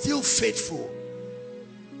and he's still faithful.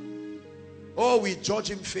 Oh, we judge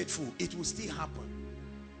him faithful. It will still happen.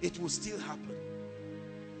 It will still happen.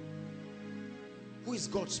 Who is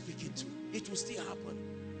God speaking to? It will still happen.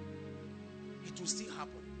 It will still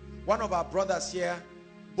happen. One of our brothers here,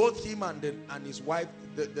 both him and his wife,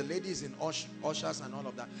 the ladies in ushers and all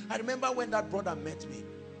of that. I remember when that brother met me.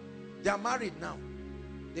 They are married now.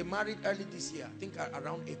 They married early this year, I think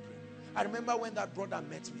around April. I remember when that brother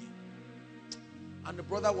met me. And the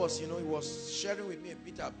brother was, he was sharing with me a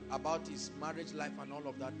bit about his marriage life and all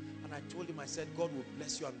of that. And I told him, I said, God will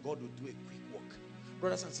bless you and God will do a quick work.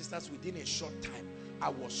 Brothers and sisters, within a short time, I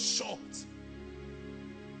was shocked.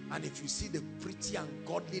 And if you see the pretty and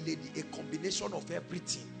godly lady, a combination of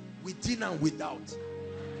everything, within and without.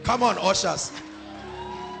 Come on, ushers.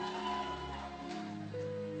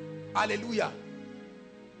 Hallelujah.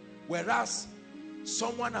 Whereas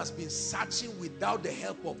someone has been searching without the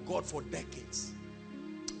help of God for decades.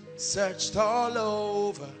 Searched all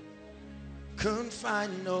over, couldn't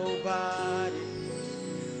find nobody.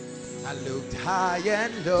 I looked high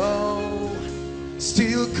and low,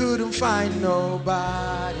 still couldn't find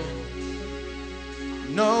nobody.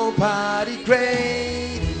 Nobody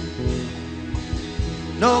great,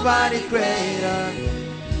 nobody greater,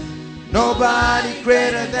 nobody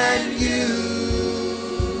greater than you.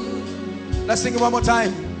 Let's sing it one more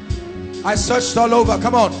time. I searched all over.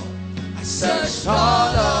 Come on. I searched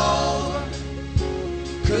all over,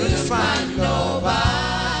 couldn't find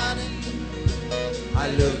nobody.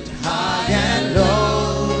 I looked high and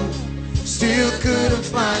low, still couldn't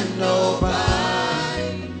find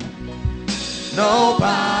nobody.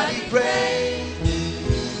 Nobody great,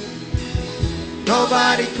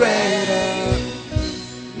 nobody greater,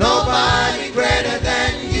 nobody greater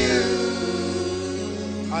than you.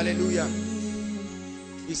 Hallelujah.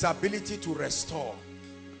 His ability to restore.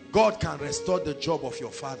 God can restore the job of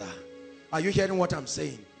your father. Are you hearing what I'm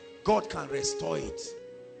saying? God can restore it.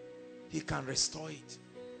 He can restore it.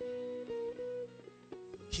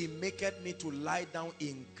 He maketh me to lie down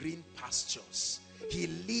in green pastures. He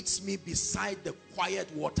leads me beside the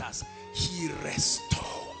quiet waters. He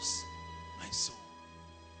restores my soul.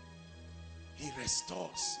 He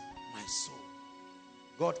restores my soul.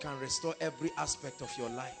 God can restore every aspect of your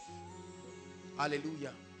life.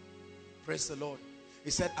 Hallelujah. Praise the Lord. He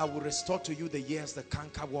said, I will restore to you the years the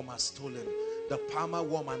cankerworm has stolen, the palmer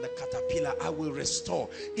worm and the caterpillar. I will restore.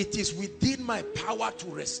 It is within my power to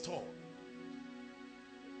restore.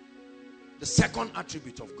 The second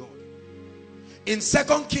attribute of God. In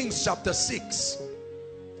 2 Kings chapter 6.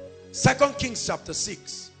 2 Kings chapter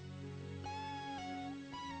 6.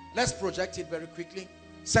 Let's project it very quickly.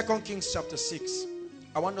 2 Kings chapter 6.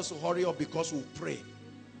 I want us to hurry up because we'll pray.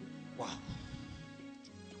 Wow.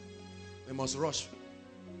 We must rush.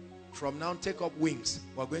 From now, take up wings.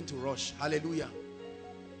 We're going to rush. Hallelujah.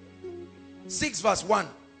 6 verse 1.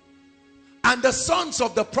 And the sons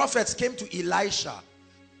of the prophets came to Elisha.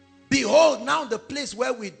 Behold, now the place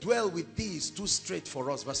where we dwell with thee is too straight for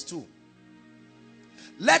us. Verse 2.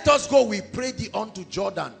 Let us go, we pray thee, unto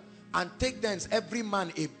Jordan, and take thence every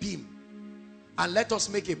man a beam, and let us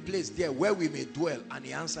make a place there where we may dwell. And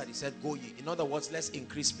he answered, he said, go ye. In other words, let's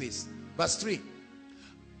increase space. Verse 3.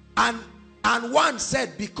 And one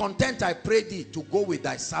said, be content, I pray thee, to go with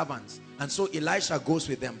thy servants. And so Elisha goes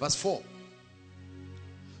with them. Verse 4.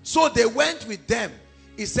 So they went with them.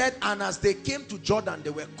 He said, and as they came to Jordan, they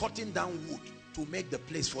were cutting down wood to make the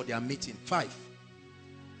place for their meeting. 5.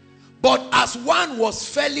 But as one was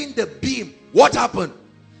felling the beam, what happened?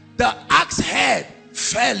 The axe head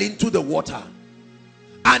fell into the water.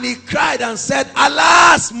 And he cried and said,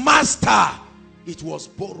 alas, master, it was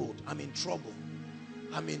borrowed. I'm in trouble.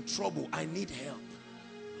 I'm in trouble. I need help.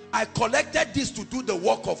 I collected this to do the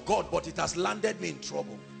work of God, but it has landed me in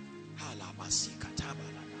trouble.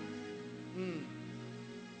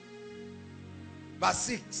 Verse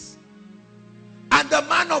 6. And the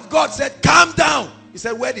man of God said, calm down. He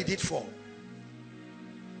said, where did it fall?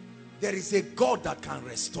 There is a God that can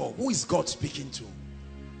restore. Who is God speaking to?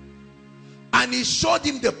 And he showed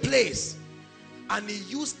him the place. And he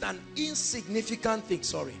used an insignificant thing,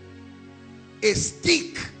 a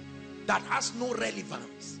stick that has no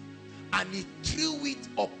relevance. And he threw it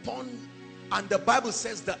upon, and the Bible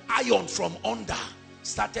says the iron from under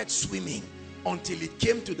started swimming until it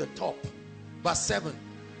came to the top. Verse 7.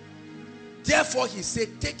 Therefore he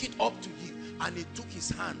said, take it up to him. And he took his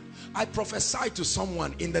hand. I prophesy to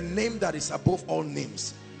someone in the name that is above all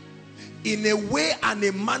names, in a way and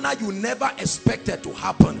a manner you never expected to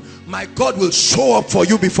happen, my God will show up for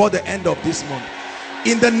you before the end of this month.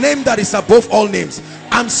 In the name that is above all names,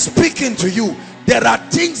 I'm speaking to you. There are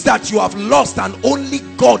things that you have lost and only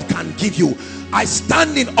God can give you. I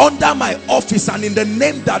stand in under my office, and in the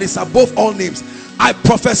name that is above all names, I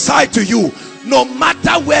prophesy to you, no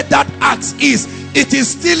matter where that axe is, it is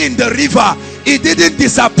still in the river. It didn't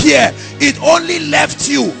disappear. It only left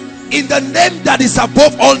you. In the name that is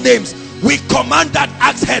above all names, we command that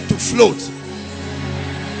axe head to float.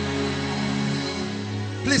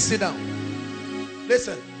 Please sit down.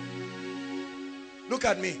 Listen. Look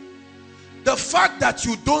at me. The fact that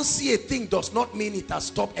you don't see a thing does not mean it has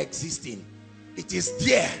stopped existing. It is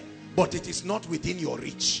there, but it is not within your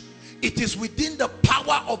reach. It is within the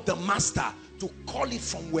power of the master to call it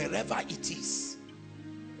from wherever it is.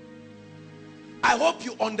 I hope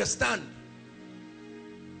you understand.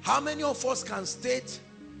 How many of us can state,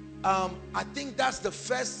 I think that's the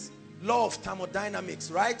first law of thermodynamics,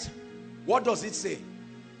 right? What does it say?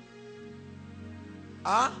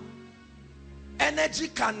 Energy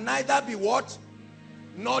can neither be what?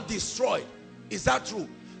 Nor destroyed. Is that true?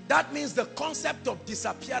 That means the concept of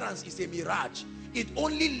disappearance is a mirage. It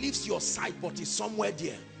only leaves your sight, but is somewhere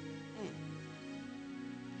there.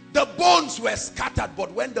 The bones were scattered,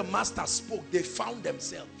 but when the master spoke, they found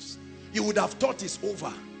themselves. You would have thought it's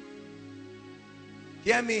over.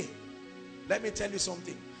 Hear me. Let me tell you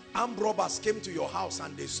something. Armed robbers came to your house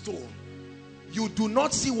and they stole. You do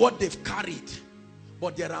not see what they've carried,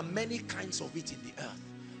 but there are many kinds of it in the earth.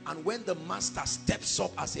 And when the master steps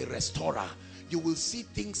up as a restorer, you will see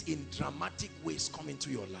things in dramatic ways come into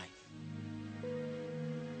your life.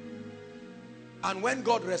 And when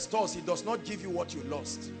God restores, he does not give you what you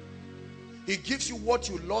lost. He gives you what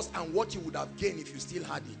you lost and what you would have gained if you still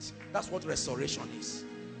had it. That's what restoration is.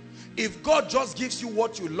 If God just gives you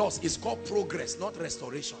what you lost, it's called progress, not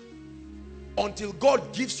restoration. Until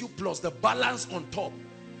God gives you plus the balance on top.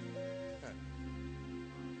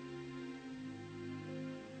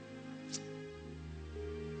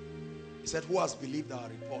 He said, who has believed our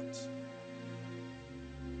report?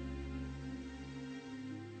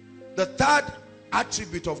 The third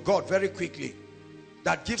attribute of God, very quickly,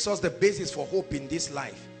 that gives us the basis for hope in this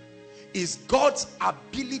life is God's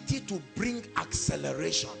ability to bring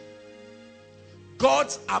acceleration.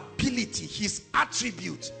 God's ability, his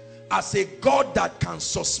attribute as a God that can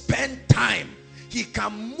suspend time. He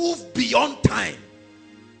can move beyond time,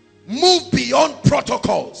 move beyond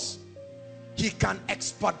protocols. He can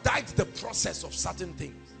expedite the process of certain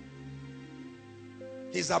things.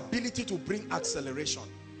 His ability to bring acceleration.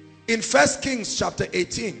 In 1 Kings chapter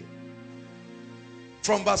 18,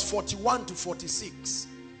 from verse 41 to 46.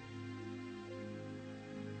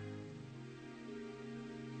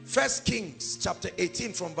 1 Kings chapter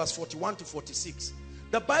 18 from verse 41 to 46.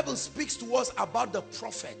 The Bible speaks to us about the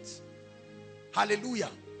prophet. Hallelujah.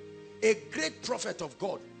 A great prophet of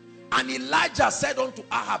God. And Elijah said unto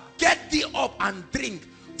Ahab, get thee up and drink,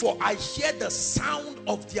 for I hear the sound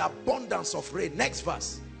of the abundance of rain. Next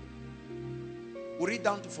verse. We'll read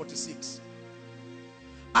down to 46.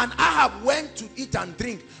 And Ahab went to eat and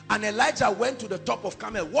drink, and Elijah went to the top of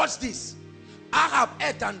Carmel. Watch this. Ahab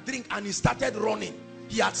ate and drank, and he started running.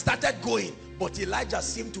 He had started going, but Elijah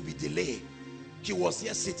seemed to be delayed. He was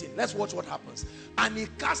here sitting. Let's watch what happens. And he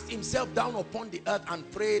cast himself down upon the earth and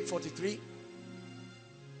prayed. 43.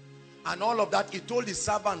 And all of that, he told his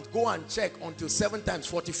servant, go and check until 7 times.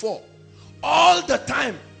 44. All the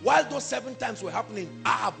time, while those 7 times were happening,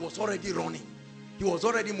 Ahab was already running. He was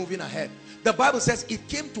already moving ahead. The Bible says it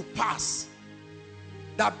came to pass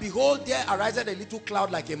that behold, there ariseth a little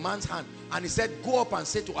cloud like a man's hand. And he said, go up and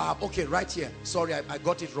say to Ahab, okay, right here. Sorry, I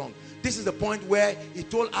got it wrong. This is the point where he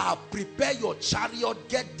told Ahab, prepare your chariot,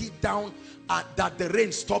 get thee down, that the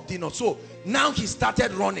rain stopped thee not. So now he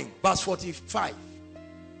started running. Verse 45.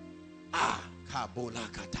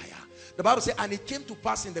 The Bible says, and it came to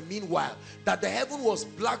pass in the meanwhile that the heaven was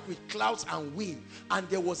black with clouds and wind, and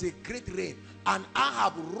there was a great rain. And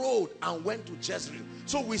Ahab rode and went to Jezreel.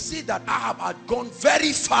 So we see that Ahab had gone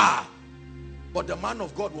very far, but the man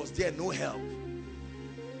of God was there, no help.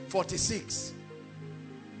 46.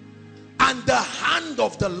 And the hand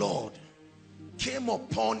of the Lord came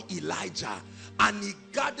upon Elijah, and he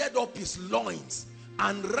gathered up his loins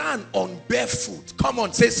and ran on barefoot. Come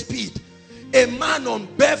on, say speed. A man on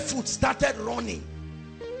barefoot started running.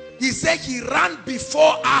 He said he ran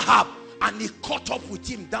before Ahab, and he caught up with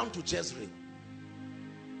him down to Jezreel.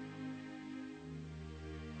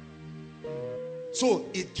 So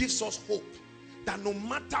it gives us hope that no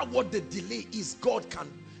matter what the delay is, God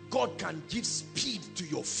can give speed to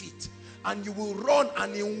your feet, and you will run,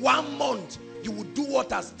 and in 1 month you will do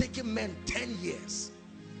what has taken men 10 years.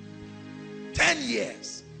 10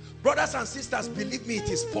 years. Brothers and sisters, believe me, it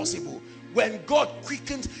is possible. When God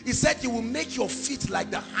quickens, he said he will make your feet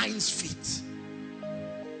like the hind's feet.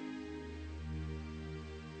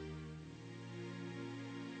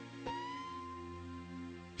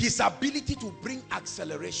 His ability to bring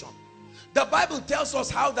acceleration. The Bible tells us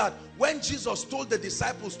how that when Jesus told the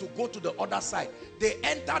disciples to go to the other side, they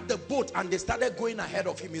entered the boat and they started going ahead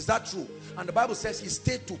of him. Is that true? And the Bible says he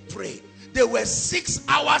stayed to pray. They were 6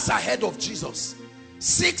 hours ahead of Jesus.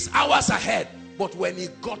 6 hours ahead. But when he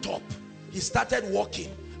got up, he started walking,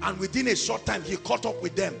 and within a short time he caught up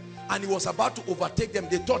with them, and he was about to overtake them.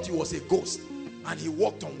 They thought he was a ghost, and he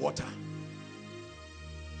walked on water.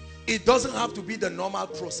 It doesn't have to be the normal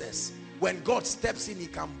process. When God steps in, he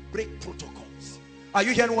can break protocols. Are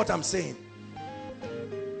you hearing what I'm saying?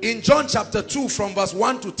 In John chapter 2 from verse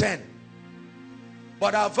 1 to 10,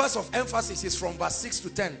 but our verse of emphasis is from verse 6 to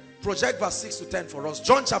 10. Project verse 6 to 10 for us.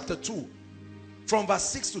 John chapter 2 from verse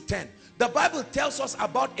 6 to 10. The Bible tells us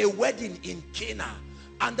about a wedding in Cana,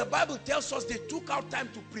 and the Bible tells us they took out time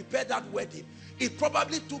to prepare that wedding. It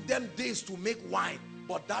probably took them days to make wine,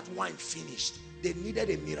 but that wine finished. They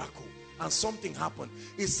needed a miracle, and something happened.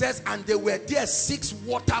 It says, and there were there 6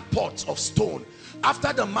 water pots of stone,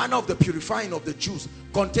 after the manner of the purifying of the Jews,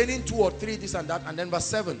 containing 2 or 3 this and that. And then verse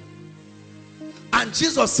 7, and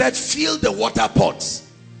Jesus said, fill the water pots.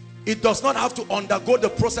 It does not have to undergo the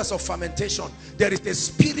process of fermentation. There is a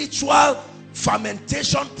spiritual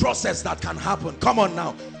fermentation process that can happen. Come on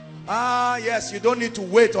now. Yes, you don't need to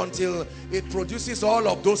wait until it produces all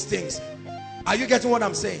of those things. Are you getting what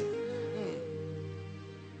I'm saying?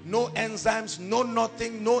 No enzymes, no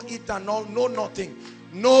nothing, no ethanol, no nothing,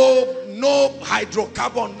 no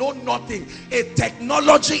hydrocarbon, no nothing. A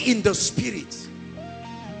technology in the spirit.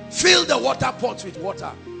 Fill the water pots with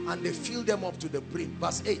water, and they filled them up to the brim.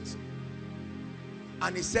 Verse 8.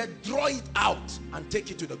 And he said, draw it out and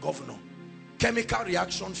take it to the governor. Chemical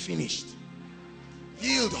reaction finished.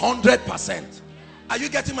 Yield 100%. Are you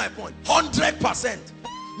getting my point? 100%.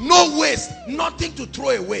 No waste, nothing to throw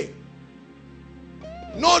away.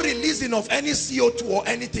 No releasing of any CO2 or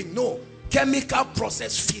anything. No. Chemical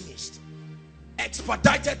process finished.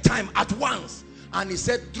 Expedited time at once. And he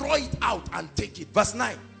said, draw it out and take it. Verse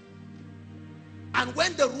 9. And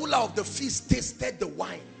when the ruler of the feast tasted the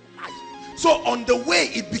wine, so on the way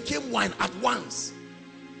it became wine at once,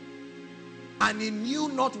 and he knew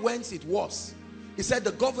not whence it was. He said,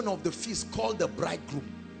 the governor of the feast called the bridegroom.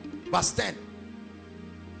 Verse 10.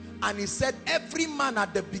 And he said, every man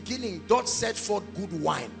at the beginning doth set forth good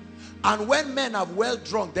wine, and when men have well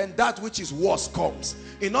drunk, then that which is worse comes.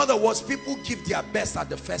 In other words, people give their best at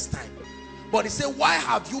the first time. But he said, why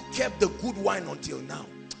have you kept the good wine until now?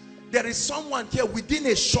 There is someone here, within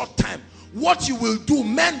a short time, what you will do,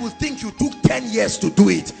 men will think you took 10 years to do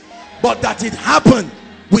it, but that it happened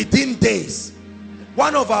within days.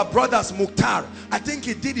 One of our brothers, Mukhtar, I think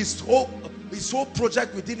he did his whole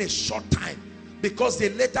project within a short time, because they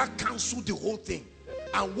later cancelled the whole thing.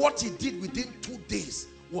 And what he did within 2 days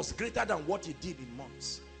was greater than what he did in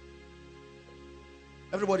months.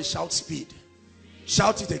 Everybody shout speed.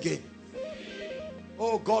 Shout it again.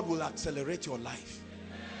 Oh, God will accelerate your life.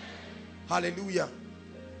 Hallelujah.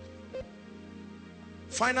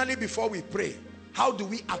 Finally, before we pray, how do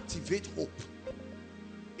we activate hope?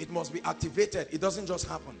 It must be activated. It doesn't just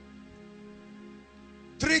happen.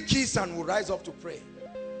 3 keys, and we'll rise up to pray.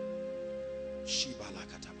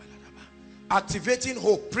 Activating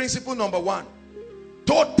hope. Principle number 1.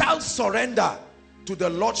 Total surrender to the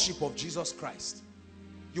Lordship of Jesus Christ.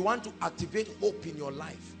 You want to activate hope in your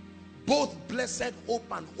life. Both blessed hope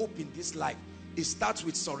and hope in this life. It starts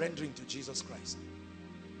with surrendering to Jesus Christ.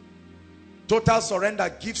 Total surrender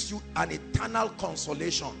gives you an eternal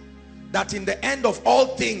consolation that in the end of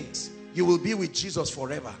all things, you will be with Jesus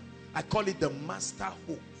forever. I call it the master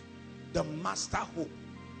hope. The master hope.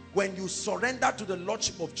 When you surrender to the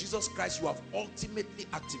Lordship of Jesus Christ, you have ultimately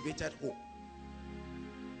activated hope.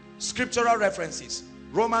 Scriptural references.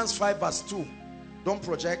 Romans 5 verse 2. Don't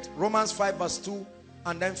project. Romans 5 verse 2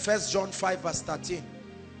 and then 1 John 5 verse 13.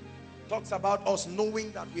 Talks about us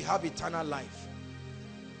knowing that we have eternal life.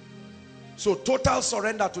 So total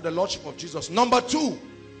surrender to the Lordship of Jesus. Number 2,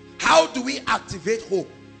 how do we activate hope?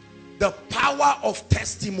 The power of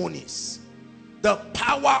testimonies. The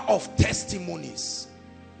power of testimonies.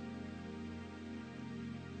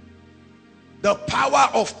 The power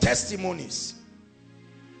of testimonies.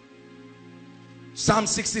 Psalm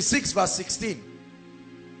 66 verse 16.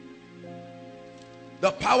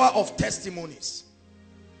 The power of testimonies.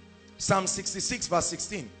 Psalm 66 verse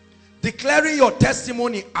 16. Declaring your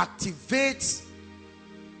testimony activates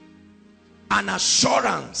an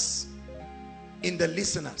assurance in the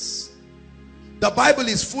listeners. The Bible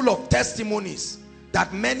is full of testimonies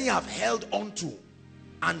that many have held on to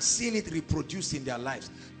and seen it reproduced in their lives.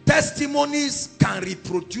 Testimonies can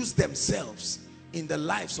reproduce themselves in the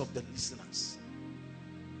lives of the listeners.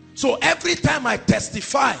 So every time I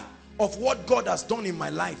testify of what God has done in my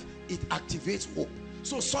life, it activates hope.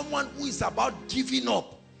 So someone who is about giving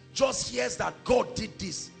up just hears that God did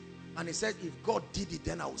this and he said, if God did it,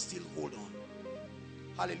 then I will still hold on.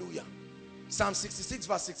 Hallelujah. Psalm 66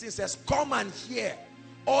 verse 16 says, come and hear,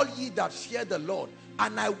 all ye that fear the Lord,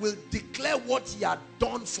 and I will declare what he had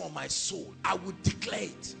done for my soul. I will declare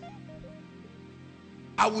it.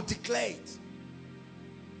 I will declare it.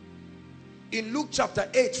 In Luke chapter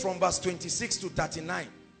 8 from verse 26 to 39.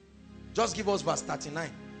 Just give us verse 39.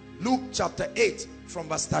 Luke chapter 8 from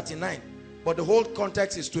verse 39. But the whole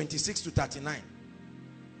context is 26 to 39.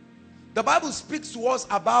 The Bible speaks to us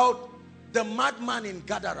about the madman in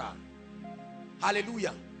Gadara.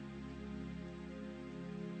 Hallelujah.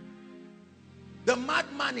 The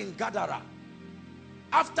madman in Gadara,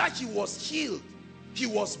 after he was healed, he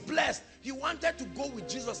was blessed, he wanted to go with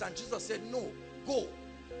Jesus, and Jesus said, no, go.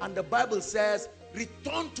 And the Bible says,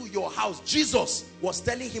 return to your house. Jesus was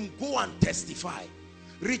telling him, go and testify.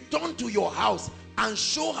 Return to your house and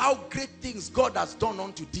show how great things God has done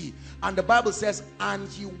unto thee. And the Bible says, and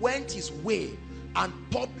he went his way and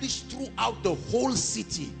published throughout the whole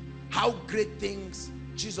city how great things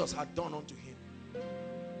Jesus had done unto him.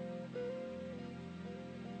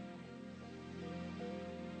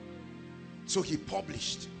 So he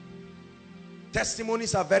published.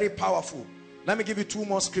 Testimonies are very powerful. Let me give you two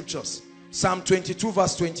more scriptures. Psalm 22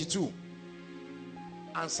 verse 22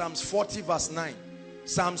 and Psalms 40 verse 9.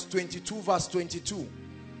 Psalms 22 verse 22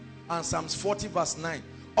 and Psalms 40 verse 9.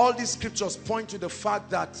 All these scriptures point to the fact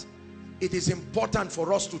that it is important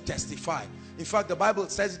for us to testify. In fact, the Bible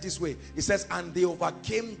says it this way. It says, and they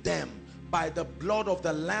overcame them by the blood of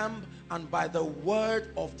the Lamb and by the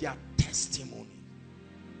word of their testimony.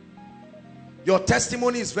 Your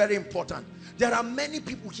testimony is very important. There are many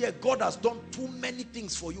people here, God has done too many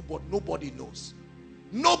things for you, but nobody knows.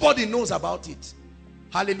 Nobody knows about it.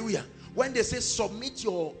 Hallelujah. When they say submit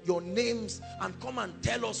your names and come and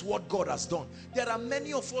tell us what God has done, there are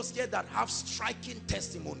many of us here that have striking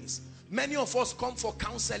testimonies. Many of us come for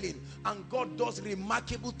counseling and God does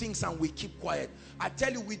remarkable things and we keep quiet. I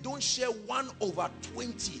tell you, we don't share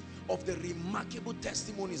 1/20 of the remarkable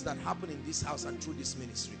testimonies that happen in this house and through this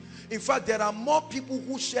ministry. In fact, there are more people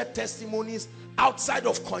who share testimonies outside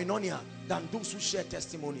of Koinonia than those who share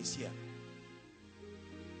testimonies here.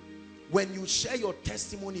 When you share your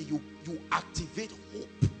testimony, you activate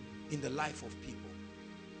hope in the life of people.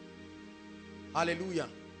 Hallelujah.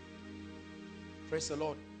 Praise the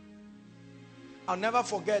Lord. I'll never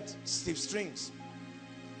forget Steve Strings.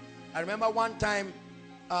 I remember one time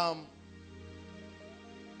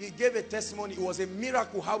he gave a testimony. It was a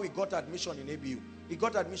miracle how he got admission in ABU. He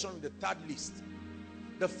got admission with the third list.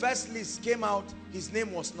 The first list came out, his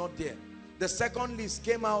name was not there. The second list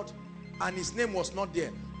came out and his name was not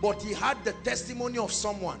there. But he had the testimony of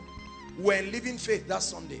someone. We were in Living Faith that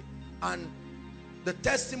Sunday. And the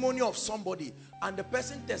testimony of somebody. And the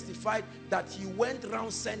person testified that he went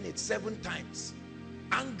around Senate 7 times.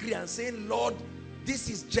 Angry and saying, Lord, this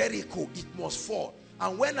is Jericho. It must fall.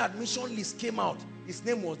 And when admission list came out, his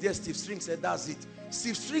name was there. Steve Strings said, that's it.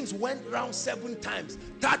 Steve Strings went around 7 times.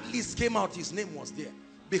 That list came out, his name was there.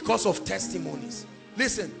 Because of testimonies.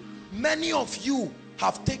 Listen, many of you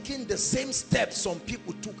have taken the same steps some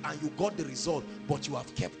people took and you got the result, but you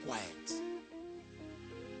have kept quiet.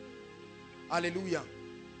 Hallelujah.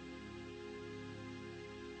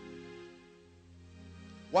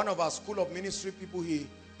 One of our school of ministry people, he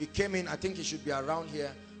came in, I think he should be around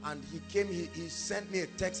here, and he came, he sent me a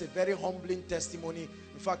text, a very humbling testimony.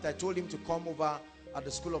 In fact, I told him to come over at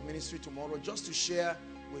the school of ministry tomorrow just to share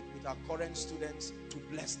with our current students, to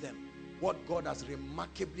bless them what God has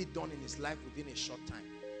remarkably done in his life within a short time.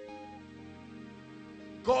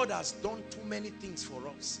 God has done too many things for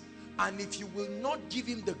us, and if you will not give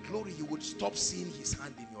him the glory, you will stop seeing his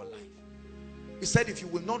hand in your life. He said, if you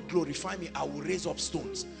will not glorify me, I will raise up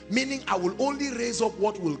stones. Meaning, I will only raise up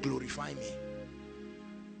what will glorify me.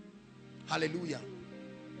 Hallelujah.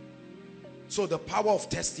 So the power of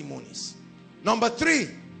testimonies. Number 3,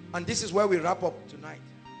 and this is where we wrap up tonight.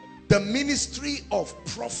 The ministry of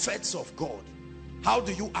prophets of God. How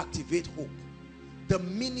do you activate hope? The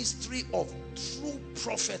ministry of true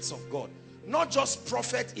prophets of God. Not just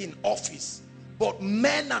prophet in office, but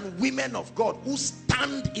men and women of God who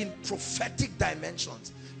stand in prophetic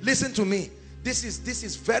dimensions. Listen to me. This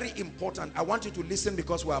is very important. I want you to listen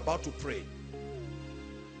because we're about to pray.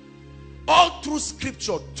 All through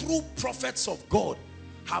scripture, true prophets of God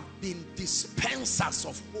have been dispensers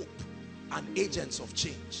of hope and agents of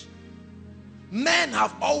change. Men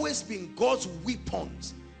have always been God's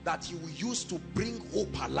weapons that he will use to bring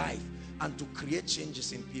hope alive and to create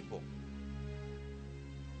changes in people.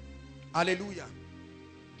 Hallelujah.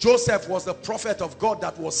 Joseph was the prophet of God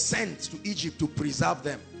that was sent to Egypt to preserve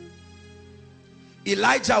them.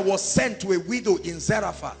 Elijah was sent to a widow in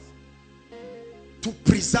Zarephath to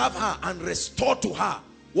preserve her and restore to her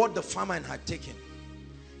what the famine had taken.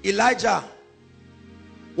 Elijah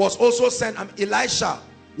was also sent, Elisha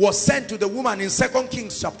was sent to the woman in 2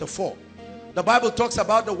 Kings chapter 4. The Bible talks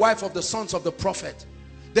about the wife of the sons of the prophet.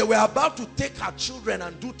 They were about to take her children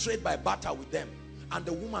and do trade by barter with them. And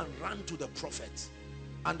the woman ran to the prophet.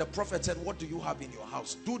 And the prophet said, what do you have in your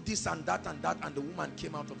house? Do this and that and that. And the woman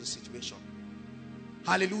came out of the situation.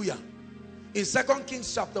 Hallelujah. In 2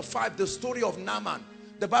 Kings chapter 5, the story of Naaman.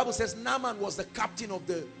 The Bible says Naaman was the captain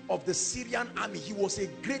of the Syrian army. He was a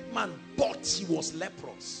great man, but he was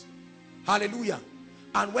leprous. Hallelujah.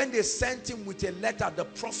 And when they sent him with a letter, the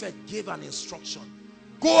prophet gave an instruction.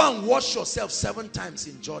 Go and wash yourself 7 times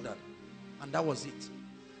in Jordan. And that was it.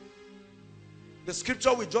 The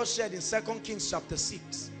scripture we just shared in 2 Kings chapter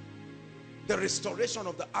 6. The restoration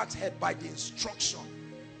of the axe head by the instruction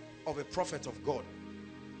of a prophet of God.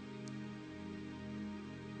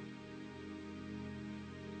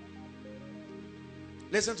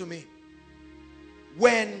 Listen to me.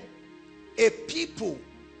 When a people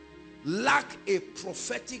lack a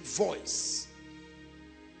prophetic voice,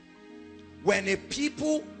 when a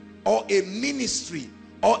people or a ministry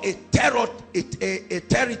or a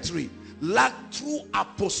territory lack true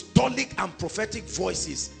apostolic and prophetic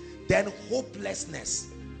voices, then hopelessness,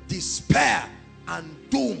 despair, and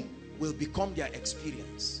doom will become their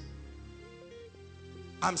experience.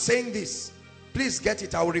 I'm saying this. Please get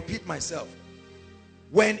it. I will repeat myself.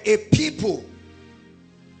 When a people,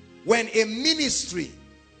 when a ministry,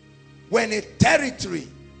 when a territory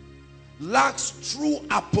lacks true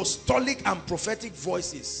apostolic and prophetic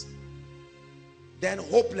voices, then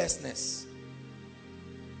hopelessness,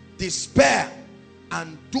 despair,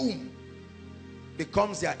 and doom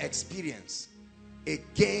becomes their experience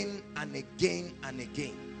again and again and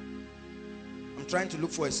again. I'm trying to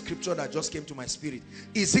look for a scripture that just came to my spirit.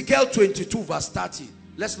 Ezekiel 22 verse 30.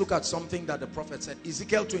 Let's look at something that the prophet said.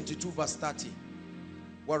 Ezekiel 22 verse 30.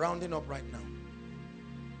 We're rounding up right now.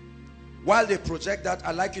 While they project that,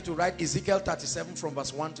 I'd like you to write Ezekiel 37 from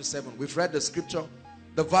verse 1 to 7. We've read the scripture,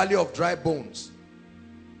 the valley of dry bones.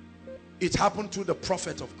 It happened to the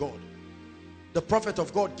prophet of God. The prophet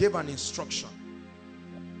of God gave an instruction.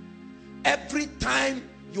 Every time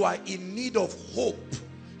you are in need of hope,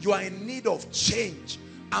 you are in need of change,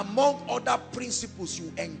 among other principles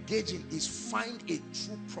you engage in is find a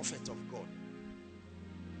true prophet of God.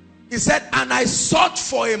 He said, and I sought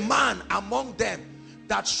for a man among them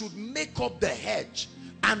that should make up the hedge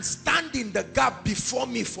and stand in the gap before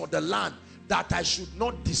me for the land, that I should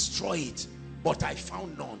not destroy it, but I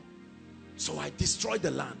found none. So I destroyed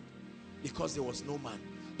the land because there was no man.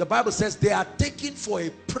 The Bible says they are taken for a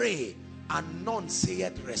prey and none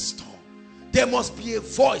saith restore. There must be a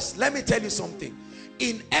voice. Let me tell you something.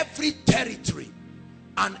 In every territory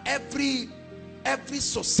and every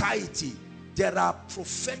society, there are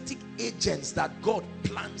prophetic agents that God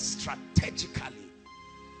plans strategically.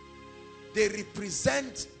 They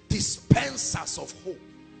represent dispensers of hope.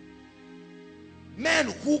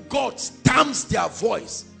 Men who God stamps their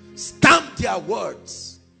voice, stamp their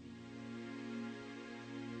words.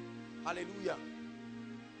 Hallelujah.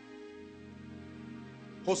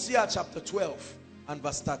 Hosea chapter 12 and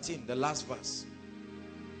verse 13, the last verse.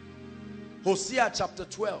 Hosea chapter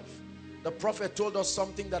 12. The prophet told us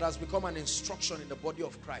something that has become an instruction in the body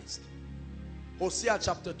of Christ. Hosea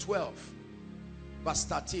chapter 12 verse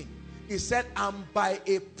 13. He said, and by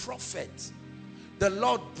a prophet the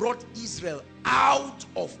Lord brought Israel out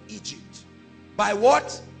of Egypt. By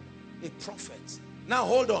what? A prophet. Now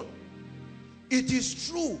hold on. It is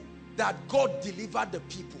true that God delivered the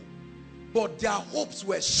people, but their hopes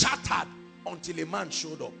were shattered until a man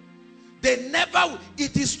showed up. They never,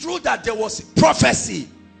 it is true that there was prophecy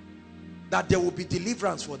that there will be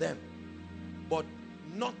deliverance for them, but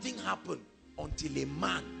nothing happened until a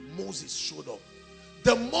man, Moses, showed up.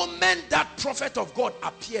 The moment that prophet of God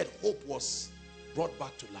appeared, hope was brought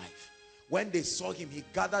back to life. When they saw him, he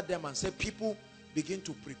gathered them and said, people, begin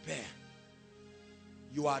to prepare.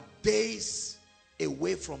 You are days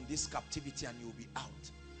away from this captivity and you'll be out.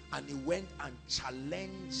 And he went and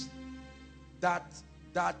challenged that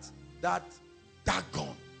Dagon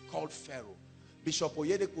called Pharaoh. Bishop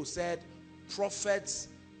Oyedepo said, prophets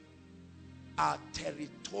are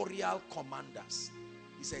territorial commanders.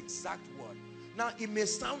 His exact word. Now, it may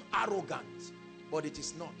sound arrogant, but it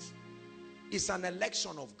is not. It's an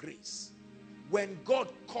election of grace. When God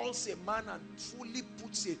calls a man and truly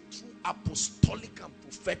puts a true apostolic and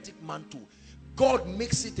prophetic mantle, God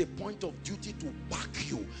makes it a point of duty to back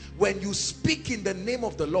you. When you speak in the name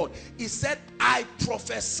of the Lord, he said, I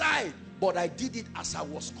prophesied, but I did it as I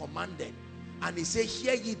was commanded. And he said,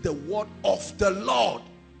 hear ye the word of the Lord,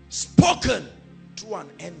 spoken through an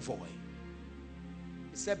envoy.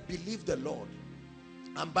 He said, believe the Lord.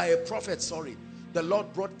 And by a prophet, the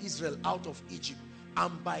Lord brought Israel out of Egypt.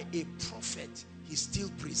 And by a prophet, he still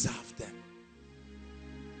preserved them.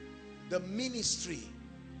 The ministry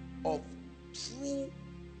of true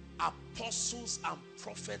apostles and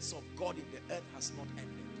prophets of God in the earth has not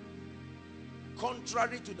ended.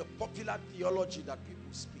 Contrary to the popular theology that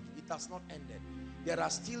people speak, it has not ended. There are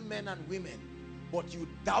still men and women, but you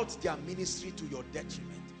doubt their ministry to your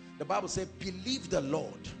detriment. The Bible says, believe the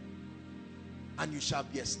Lord and you shall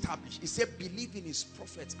be established. It said, believe in his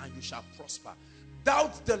prophets and you shall prosper.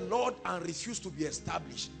 Doubt the Lord and refuse to be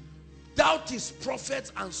established. Doubt his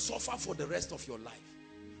prophets and suffer for the rest of your life.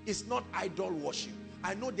 It's not idol worship.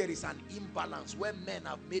 I know there is an imbalance where men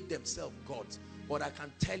have made themselves gods, but I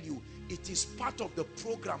can tell you, it is part of the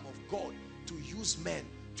program of God to use men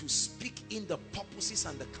to speak in the purposes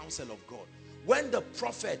and the counsel of God. When the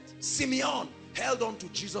prophet Simeon held on to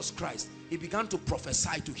Jesus Christ, he began to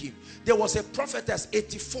prophesy to him. There was a prophetess,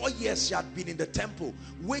 84 years she had been in the temple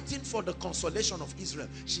waiting for the consolation of Israel.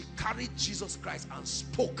 She carried Jesus Christ and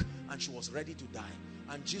spoke, and she was ready to die.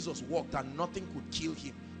 And Jesus walked and nothing could kill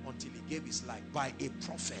him until he gave his life. By a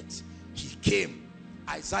prophet he came.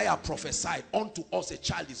 Isaiah prophesied, unto us a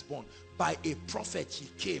child is born. By a prophet he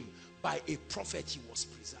came. By a prophet he was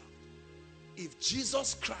preserved. If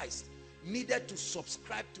Jesus Christ needed to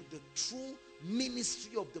subscribe to the true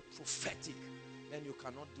ministry of the prophetic, then you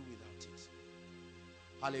cannot do without it.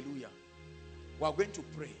 Hallelujah. We are going to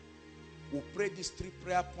pray. We'll pray these 3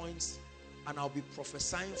 prayer points, and I'll be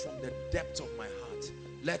prophesying from the depths of my heart.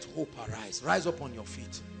 Let hope arise. Rise up on your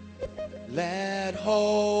feet. Let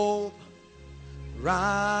hope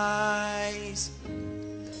rise.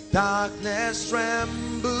 Darkness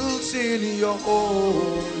trembles in your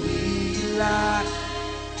holy light.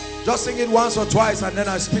 Just sing it once or twice and then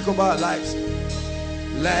I speak over our lives.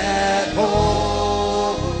 Let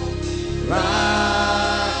hope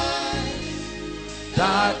rise.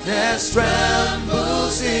 Darkness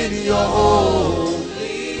trembles in your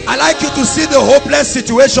holy. I like you to see the hopeless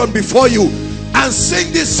situation before you and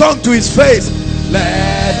sing this song to his face.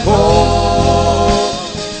 Let hope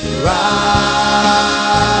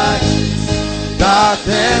rise.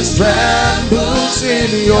 Darkness trembles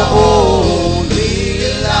in your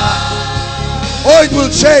holy light. Oh, it will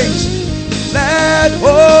change. Let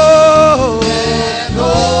hope,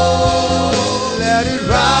 let it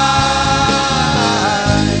rise.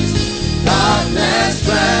 Darkness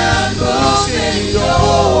trembles in your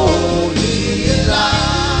holy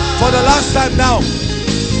light. For the last time now,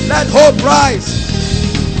 let hope rise.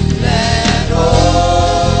 Let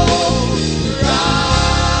hope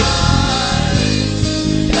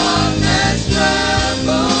rise. Darkness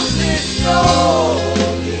trembles in your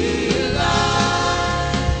holy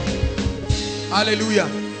light. Hallelujah.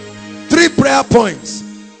 3 prayer points.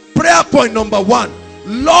 Prayer point number 1.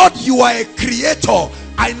 Lord, you are a creator.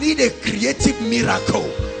 I need a creative miracle.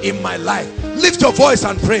 in my life. Lift your voice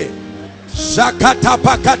and pray. Zakata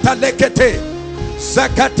pakata lekete.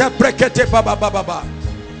 Zakata brekete baba baba baba.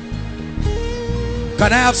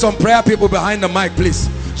 Can I have some prayer people behind the mic, please?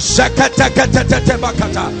 Zakata kata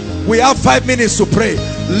bakata. We have 5 minutes to pray.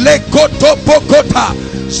 Lekoto pokota.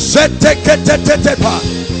 Zeteketetetepa.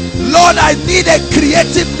 Lord, I need a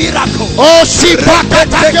creative miracle. Oh, she I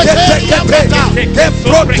need a creative miracle.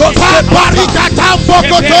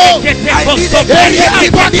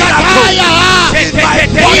 In my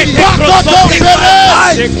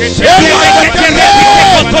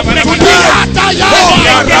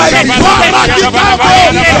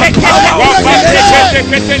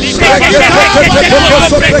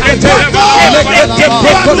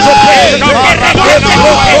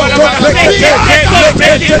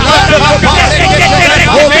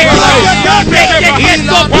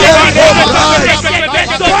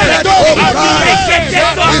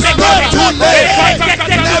it's not too late.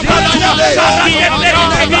 Never too late. Never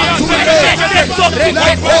too late.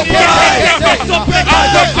 Let hope rise by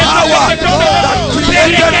the power that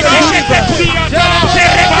created the universe.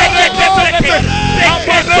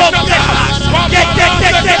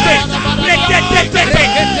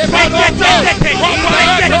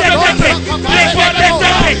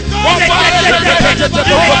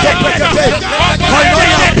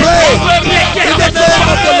 In the name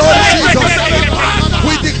of the Lord Jesus,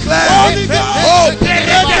 we declare hope to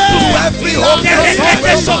every hopeless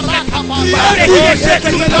situation.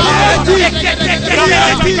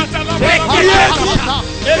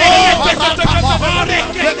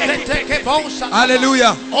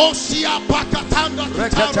 Hallelujah.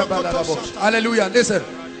 Hallelujah. Listen.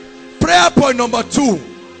 Prayer point number 2.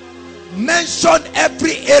 Mention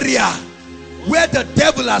every area where the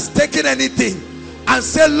devil has taken anything and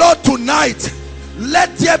say, Lord, tonight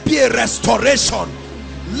let there be a restoration.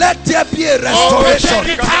 Let there be a restoration.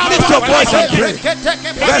 Lift your voice and pray.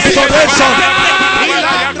 Restoration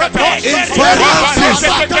in finances.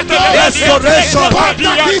 Restoration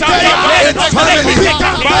in family.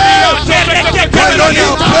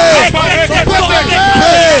 Colonial pray.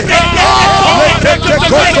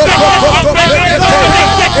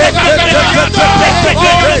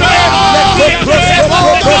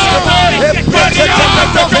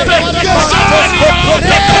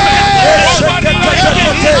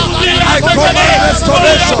 I command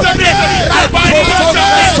restoration. I provoke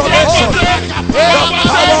restoration. The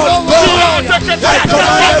power of God. I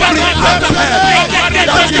command every empire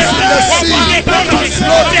that is in the sea to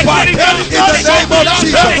float back in the name of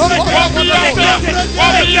Jesus.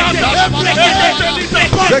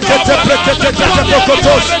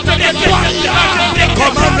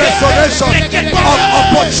 Command restoration of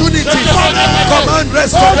opportunities. Command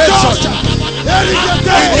restoration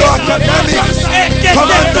in your academics.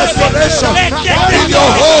 Command restoration in your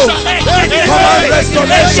home. Command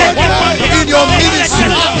restoration in your ministry.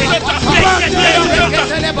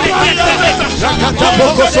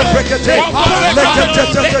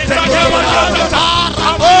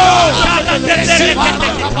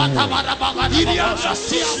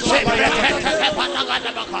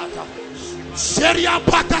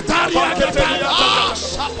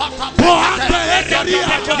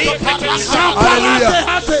 Hallelujah.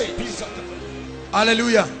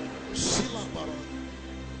 Hallelujah.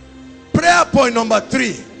 Prayer point number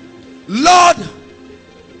 3. Lord,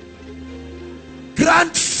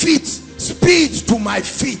 grant speed to my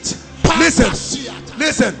feet.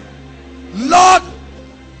 Listen. Lord,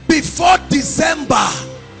 before December,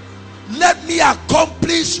 let me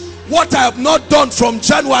accomplish what I have not done from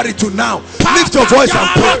January to now. Lift your voice and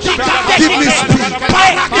pray. Give me speed.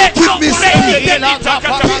 Give me speed.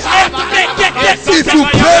 If you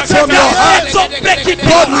pray from your heart,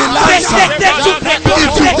 God will answer.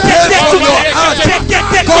 If you pray from your heart,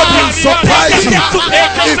 God will surprise you.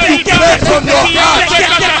 If you pray from your heart,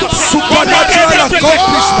 supernatural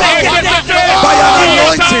accomplishment by an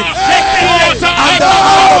anointing and the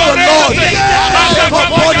hand of the Lord came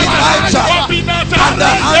upon Elijah. And the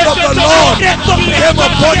hand of the Lord came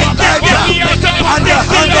upon Elijah. And the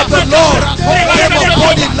hand of the Lord came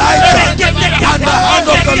upon Elijah. And the hand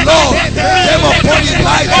of the Lord came upon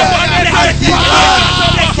Elijah. And he ran.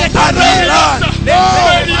 And he ran.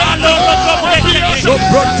 So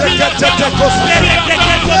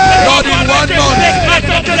Lord, in 1 month,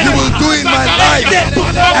 you will do in my life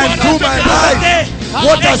and through my life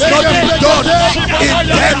what has not been done in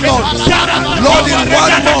 10 months. Lord, in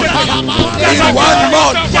 1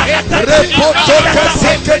 month,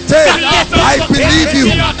 I believe you.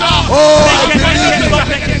 Oh, I believe you.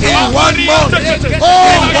 In 1 month,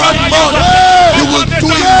 you will do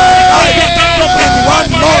in my life. In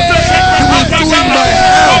 1 month, you will do in my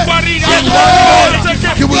health.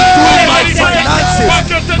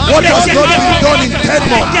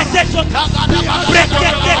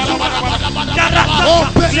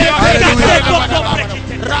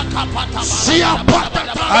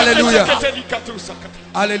 Hallelujah.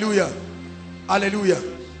 Hallelujah. Hallelujah.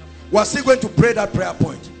 We're still going to pray that prayer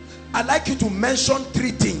point. I'd like you to mention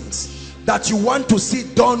 3 things that you want to see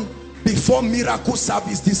done before miracle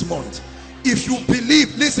service this month. If you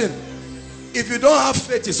believe, listen, if you don't have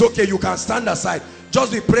faith, it's okay, you can stand aside.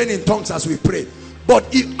 Just be praying in tongues as we pray. But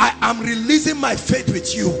if I am releasing my faith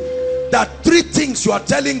with you, that 3 things you are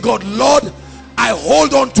telling God, Lord, I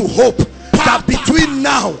hold on to hope that between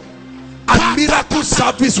now and miracle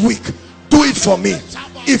service week, do it for me.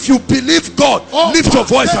 If you believe God, lift your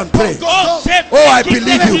voice and pray. Oh, I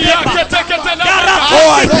believe you.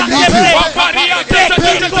 Oh, I believe you.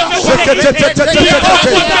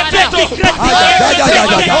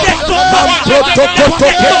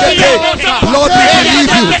 Lord, we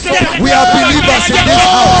believe you. We are believers in this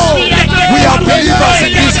house. We are believers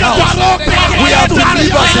in this house. We are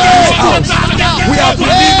believers in this house. We are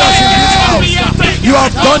believers in this house. You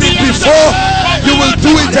have done it before. You will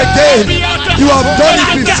do it again. You have done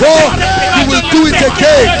it before. You will do it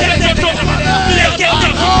again.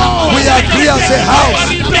 We agree as a house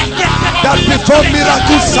that before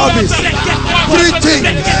miracle service, 3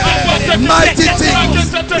 things, mighty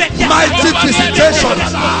things, mighty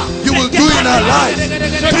visitations you will do in our lives.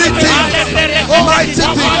 3 things, mighty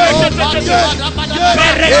things.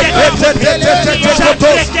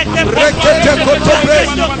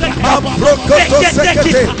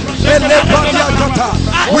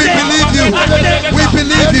 We believe you. We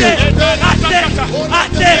believe you.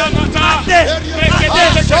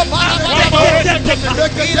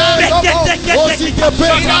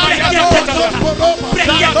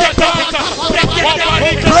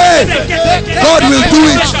 Pray. God will do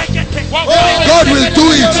it. God will do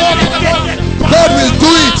it. God will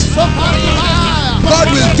do it. God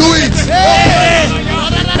will do it.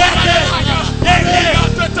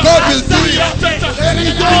 God will do it.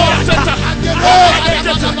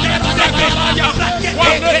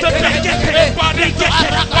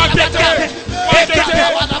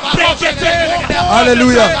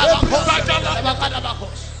 Hallelujah.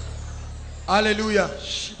 Hallelujah.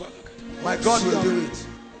 My God will do it.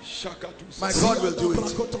 My God will do it.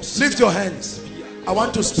 Lift your hands. I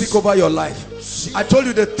want to speak over your life. I told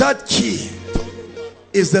you the 3rd key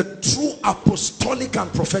is the true apostolic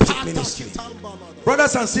and prophetic ministry.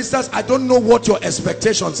 Brothers and sisters, I don't know what your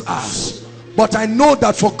expectations are, but I know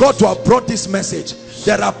that for God to have brought this message,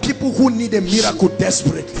 there are people who need a miracle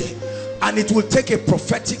desperately, and it will take a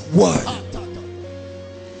prophetic word.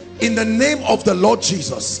 In the name of the Lord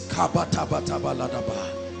Jesus,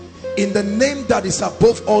 in the name that is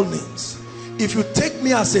above all names, if you take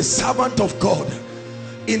me as a servant of God,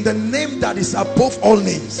 in the name that is above all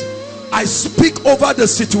names, I speak over the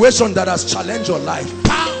situation that has challenged your life.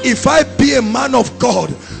 If I be a man of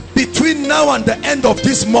God, between now and the end of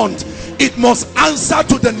this month, it must answer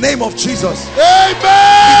to the name of Jesus. Amen.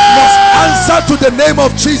 It must answer to the name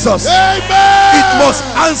of Jesus. Amen. It must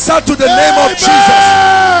answer to the name of Jesus.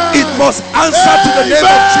 It must answer to the name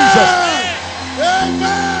of Jesus.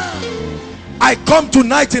 Amen. I come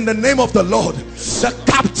tonight in the name of the Lord, the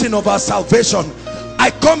captain of our salvation.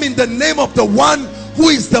 I come in the name of the one who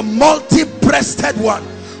is the multi-breasted one,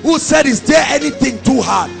 who said, is there anything too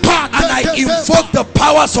hard? And I invoke the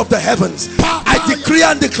powers of the heavens. I decree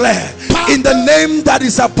and declare in the name that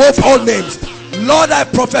is above all names, Lord, I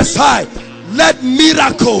prophesy, let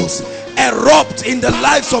miracles erupt in the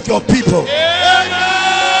lives of your people.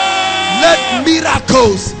 Let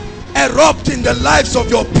miracles erupt in the lives of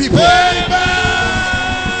your people.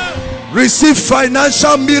 Receive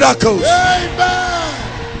financial miracles.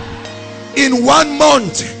 In 1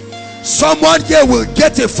 month, someone here will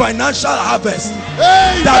get a financial harvest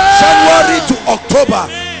that January to October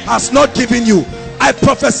has not given you. I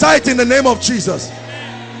prophesy it in the name of Jesus.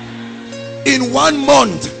 In 1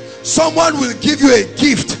 month, someone will give you a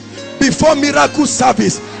gift before miracle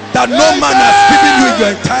service that no man has given you in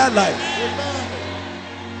your entire life.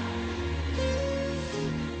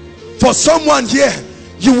 For someone here,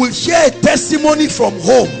 you will hear a testimony from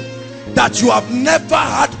home that you have never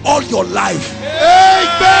had all your life.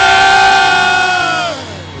 Amen.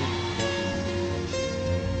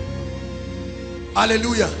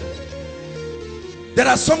 Hallelujah. There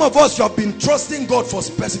are some of us, you have been trusting God for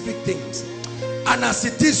specific things, and as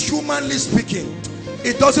it is, humanly speaking,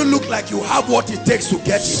 it doesn't look like you have what it takes to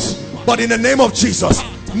get it. But in the name of Jesus,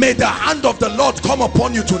 may the hand of the Lord come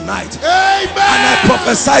upon you tonight. Amen. And I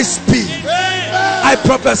prophesy speed. Amen. I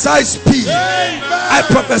prophesy speed. Amen. I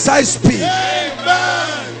prophesy speed.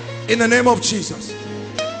 Amen. In the name of Jesus.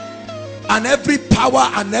 and every power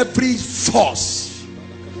and every force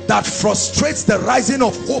that frustrates the rising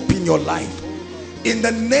of hope in your life, in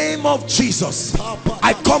the name of Jesus,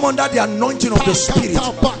 I come under the anointing of the Spirit.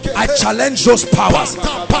 I challenge those powers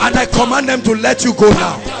and I command them to let you go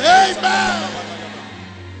now. Amen.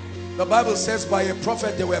 The Bible says by a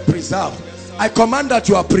prophet they were preserved. I command that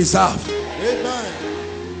you are preserved.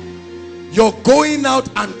 Amen. Your going out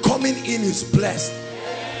and coming in is blessed.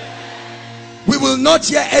 We will not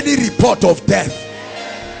hear any report of death.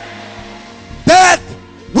 Death,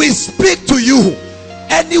 we speak to you.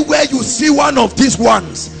 Anywhere you see one of these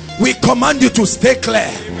ones, we command you to stay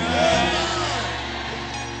clear.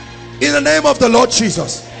 In the name of the Lord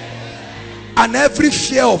Jesus. And every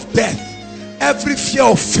fear of death, every fear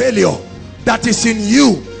of failure that is in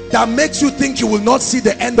you, that makes you think you will not see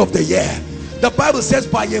the end of the year. The Bible says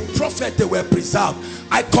by a prophet they were preserved.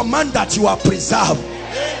 I command that you are preserved.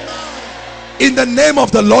 In the name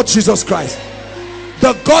of the Lord Jesus Christ.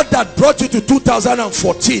 The God that brought you to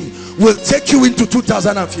 2014 will take you into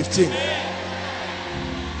 2015.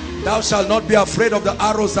 Thou shalt not be afraid of the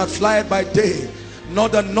arrows that fly by day, nor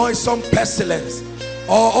the noisome pestilence,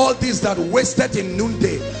 or all these that wasted in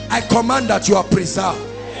noonday. I command that you are preserved.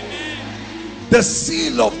 The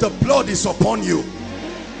seal of the blood is upon you.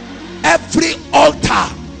 Every altar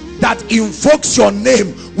that invokes your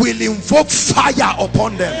name will invoke fire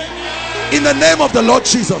upon them. In the name of the Lord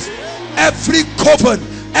Jesus. Every coven,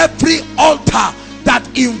 every altar that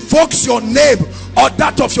invokes your name or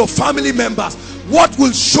that of your family members, what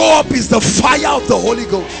will show up is the fire of the Holy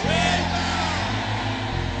Ghost.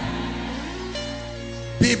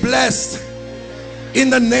 Be blessed in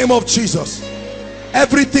the name of Jesus.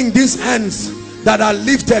 Everything these hands that are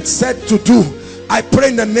lifted said to do, I pray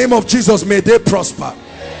in the name of Jesus, may they prosper.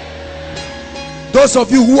 Those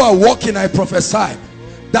of you who are walking, I prophesy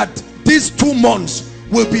that these 2 months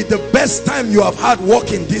will be the best time you have had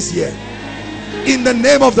walking this year. In the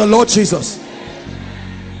name of the Lord Jesus.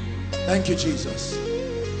 Thank you, Jesus.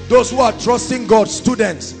 Those who are trusting God,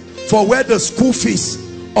 students, for where the school fees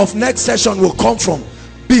of next session will come from,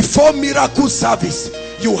 before miracle service,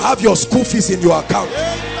 you have your school fees in your account.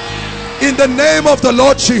 In the name of the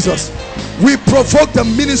Lord Jesus, we provoke the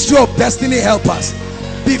ministry of destiny helpers.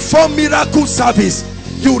 Before miracle service,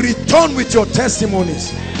 you return with your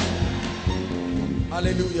testimonies.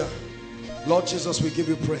 Hallelujah. Lord Jesus, we give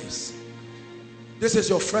you praise. This is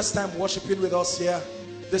your first time worshiping with us here.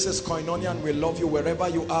 This is Koinonia and we love you. Wherever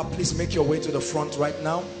you are, please make your way to the front right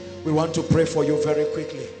now. We want to pray for you very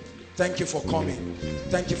quickly. Thank you for coming.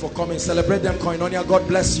 Thank you for coming. Celebrate them, Koinonia. God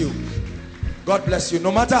bless you. God bless you.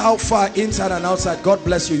 No matter how far inside and outside, God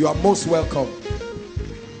bless you. You are most welcome.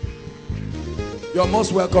 You are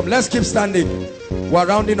most welcome. Let's keep standing. We're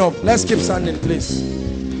rounding up. Let's keep standing, please.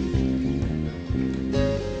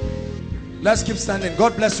 Let's keep standing.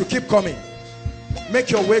 God bless you. Keep coming. Make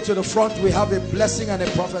your way to the front. We have a blessing and a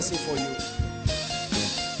prophecy for you.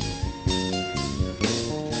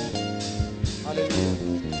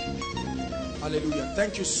 Hallelujah. Hallelujah.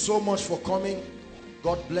 Thank you so much for coming.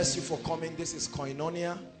 God bless you for coming. This is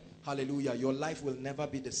Koinonia. Hallelujah. Your life will never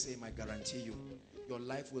be the same, I guarantee you. Your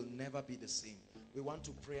life will never be the same. We want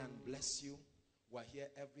to pray and bless you. We're here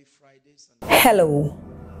every Fridays. Hello.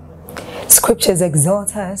 Scriptures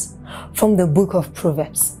exhort us from the book of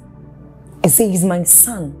Proverbs. It says, my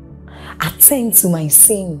son, attend to my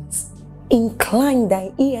sayings. Incline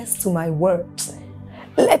thy ears to my words.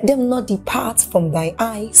 Let them not depart from thy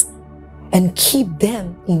eyes, and keep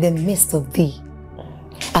them in the midst of thee.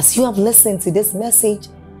 As you have listened to this message,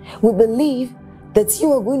 we believe that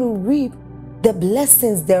you are going to reap the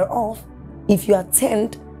blessings thereof if you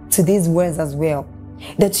attend to these words as well.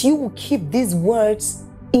 That you will keep these words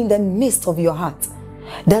in the midst of your heart.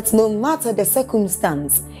 That no matter the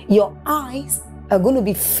circumstance, your eyes are going to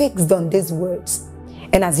be fixed on these words.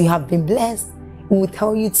 And as you have been blessed, we will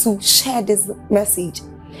tell you to share this message.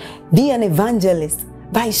 Be an evangelist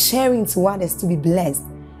by sharing to others to be blessed.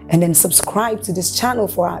 And then subscribe to this channel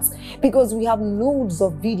for us, because we have loads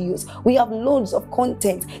of videos, we have loads of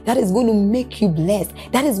content that is going to make you blessed,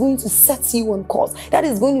 that is going to set you on course, that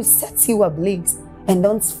is going to set you ablaze. And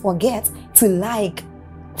don't forget to like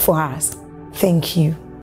for us. Thank you.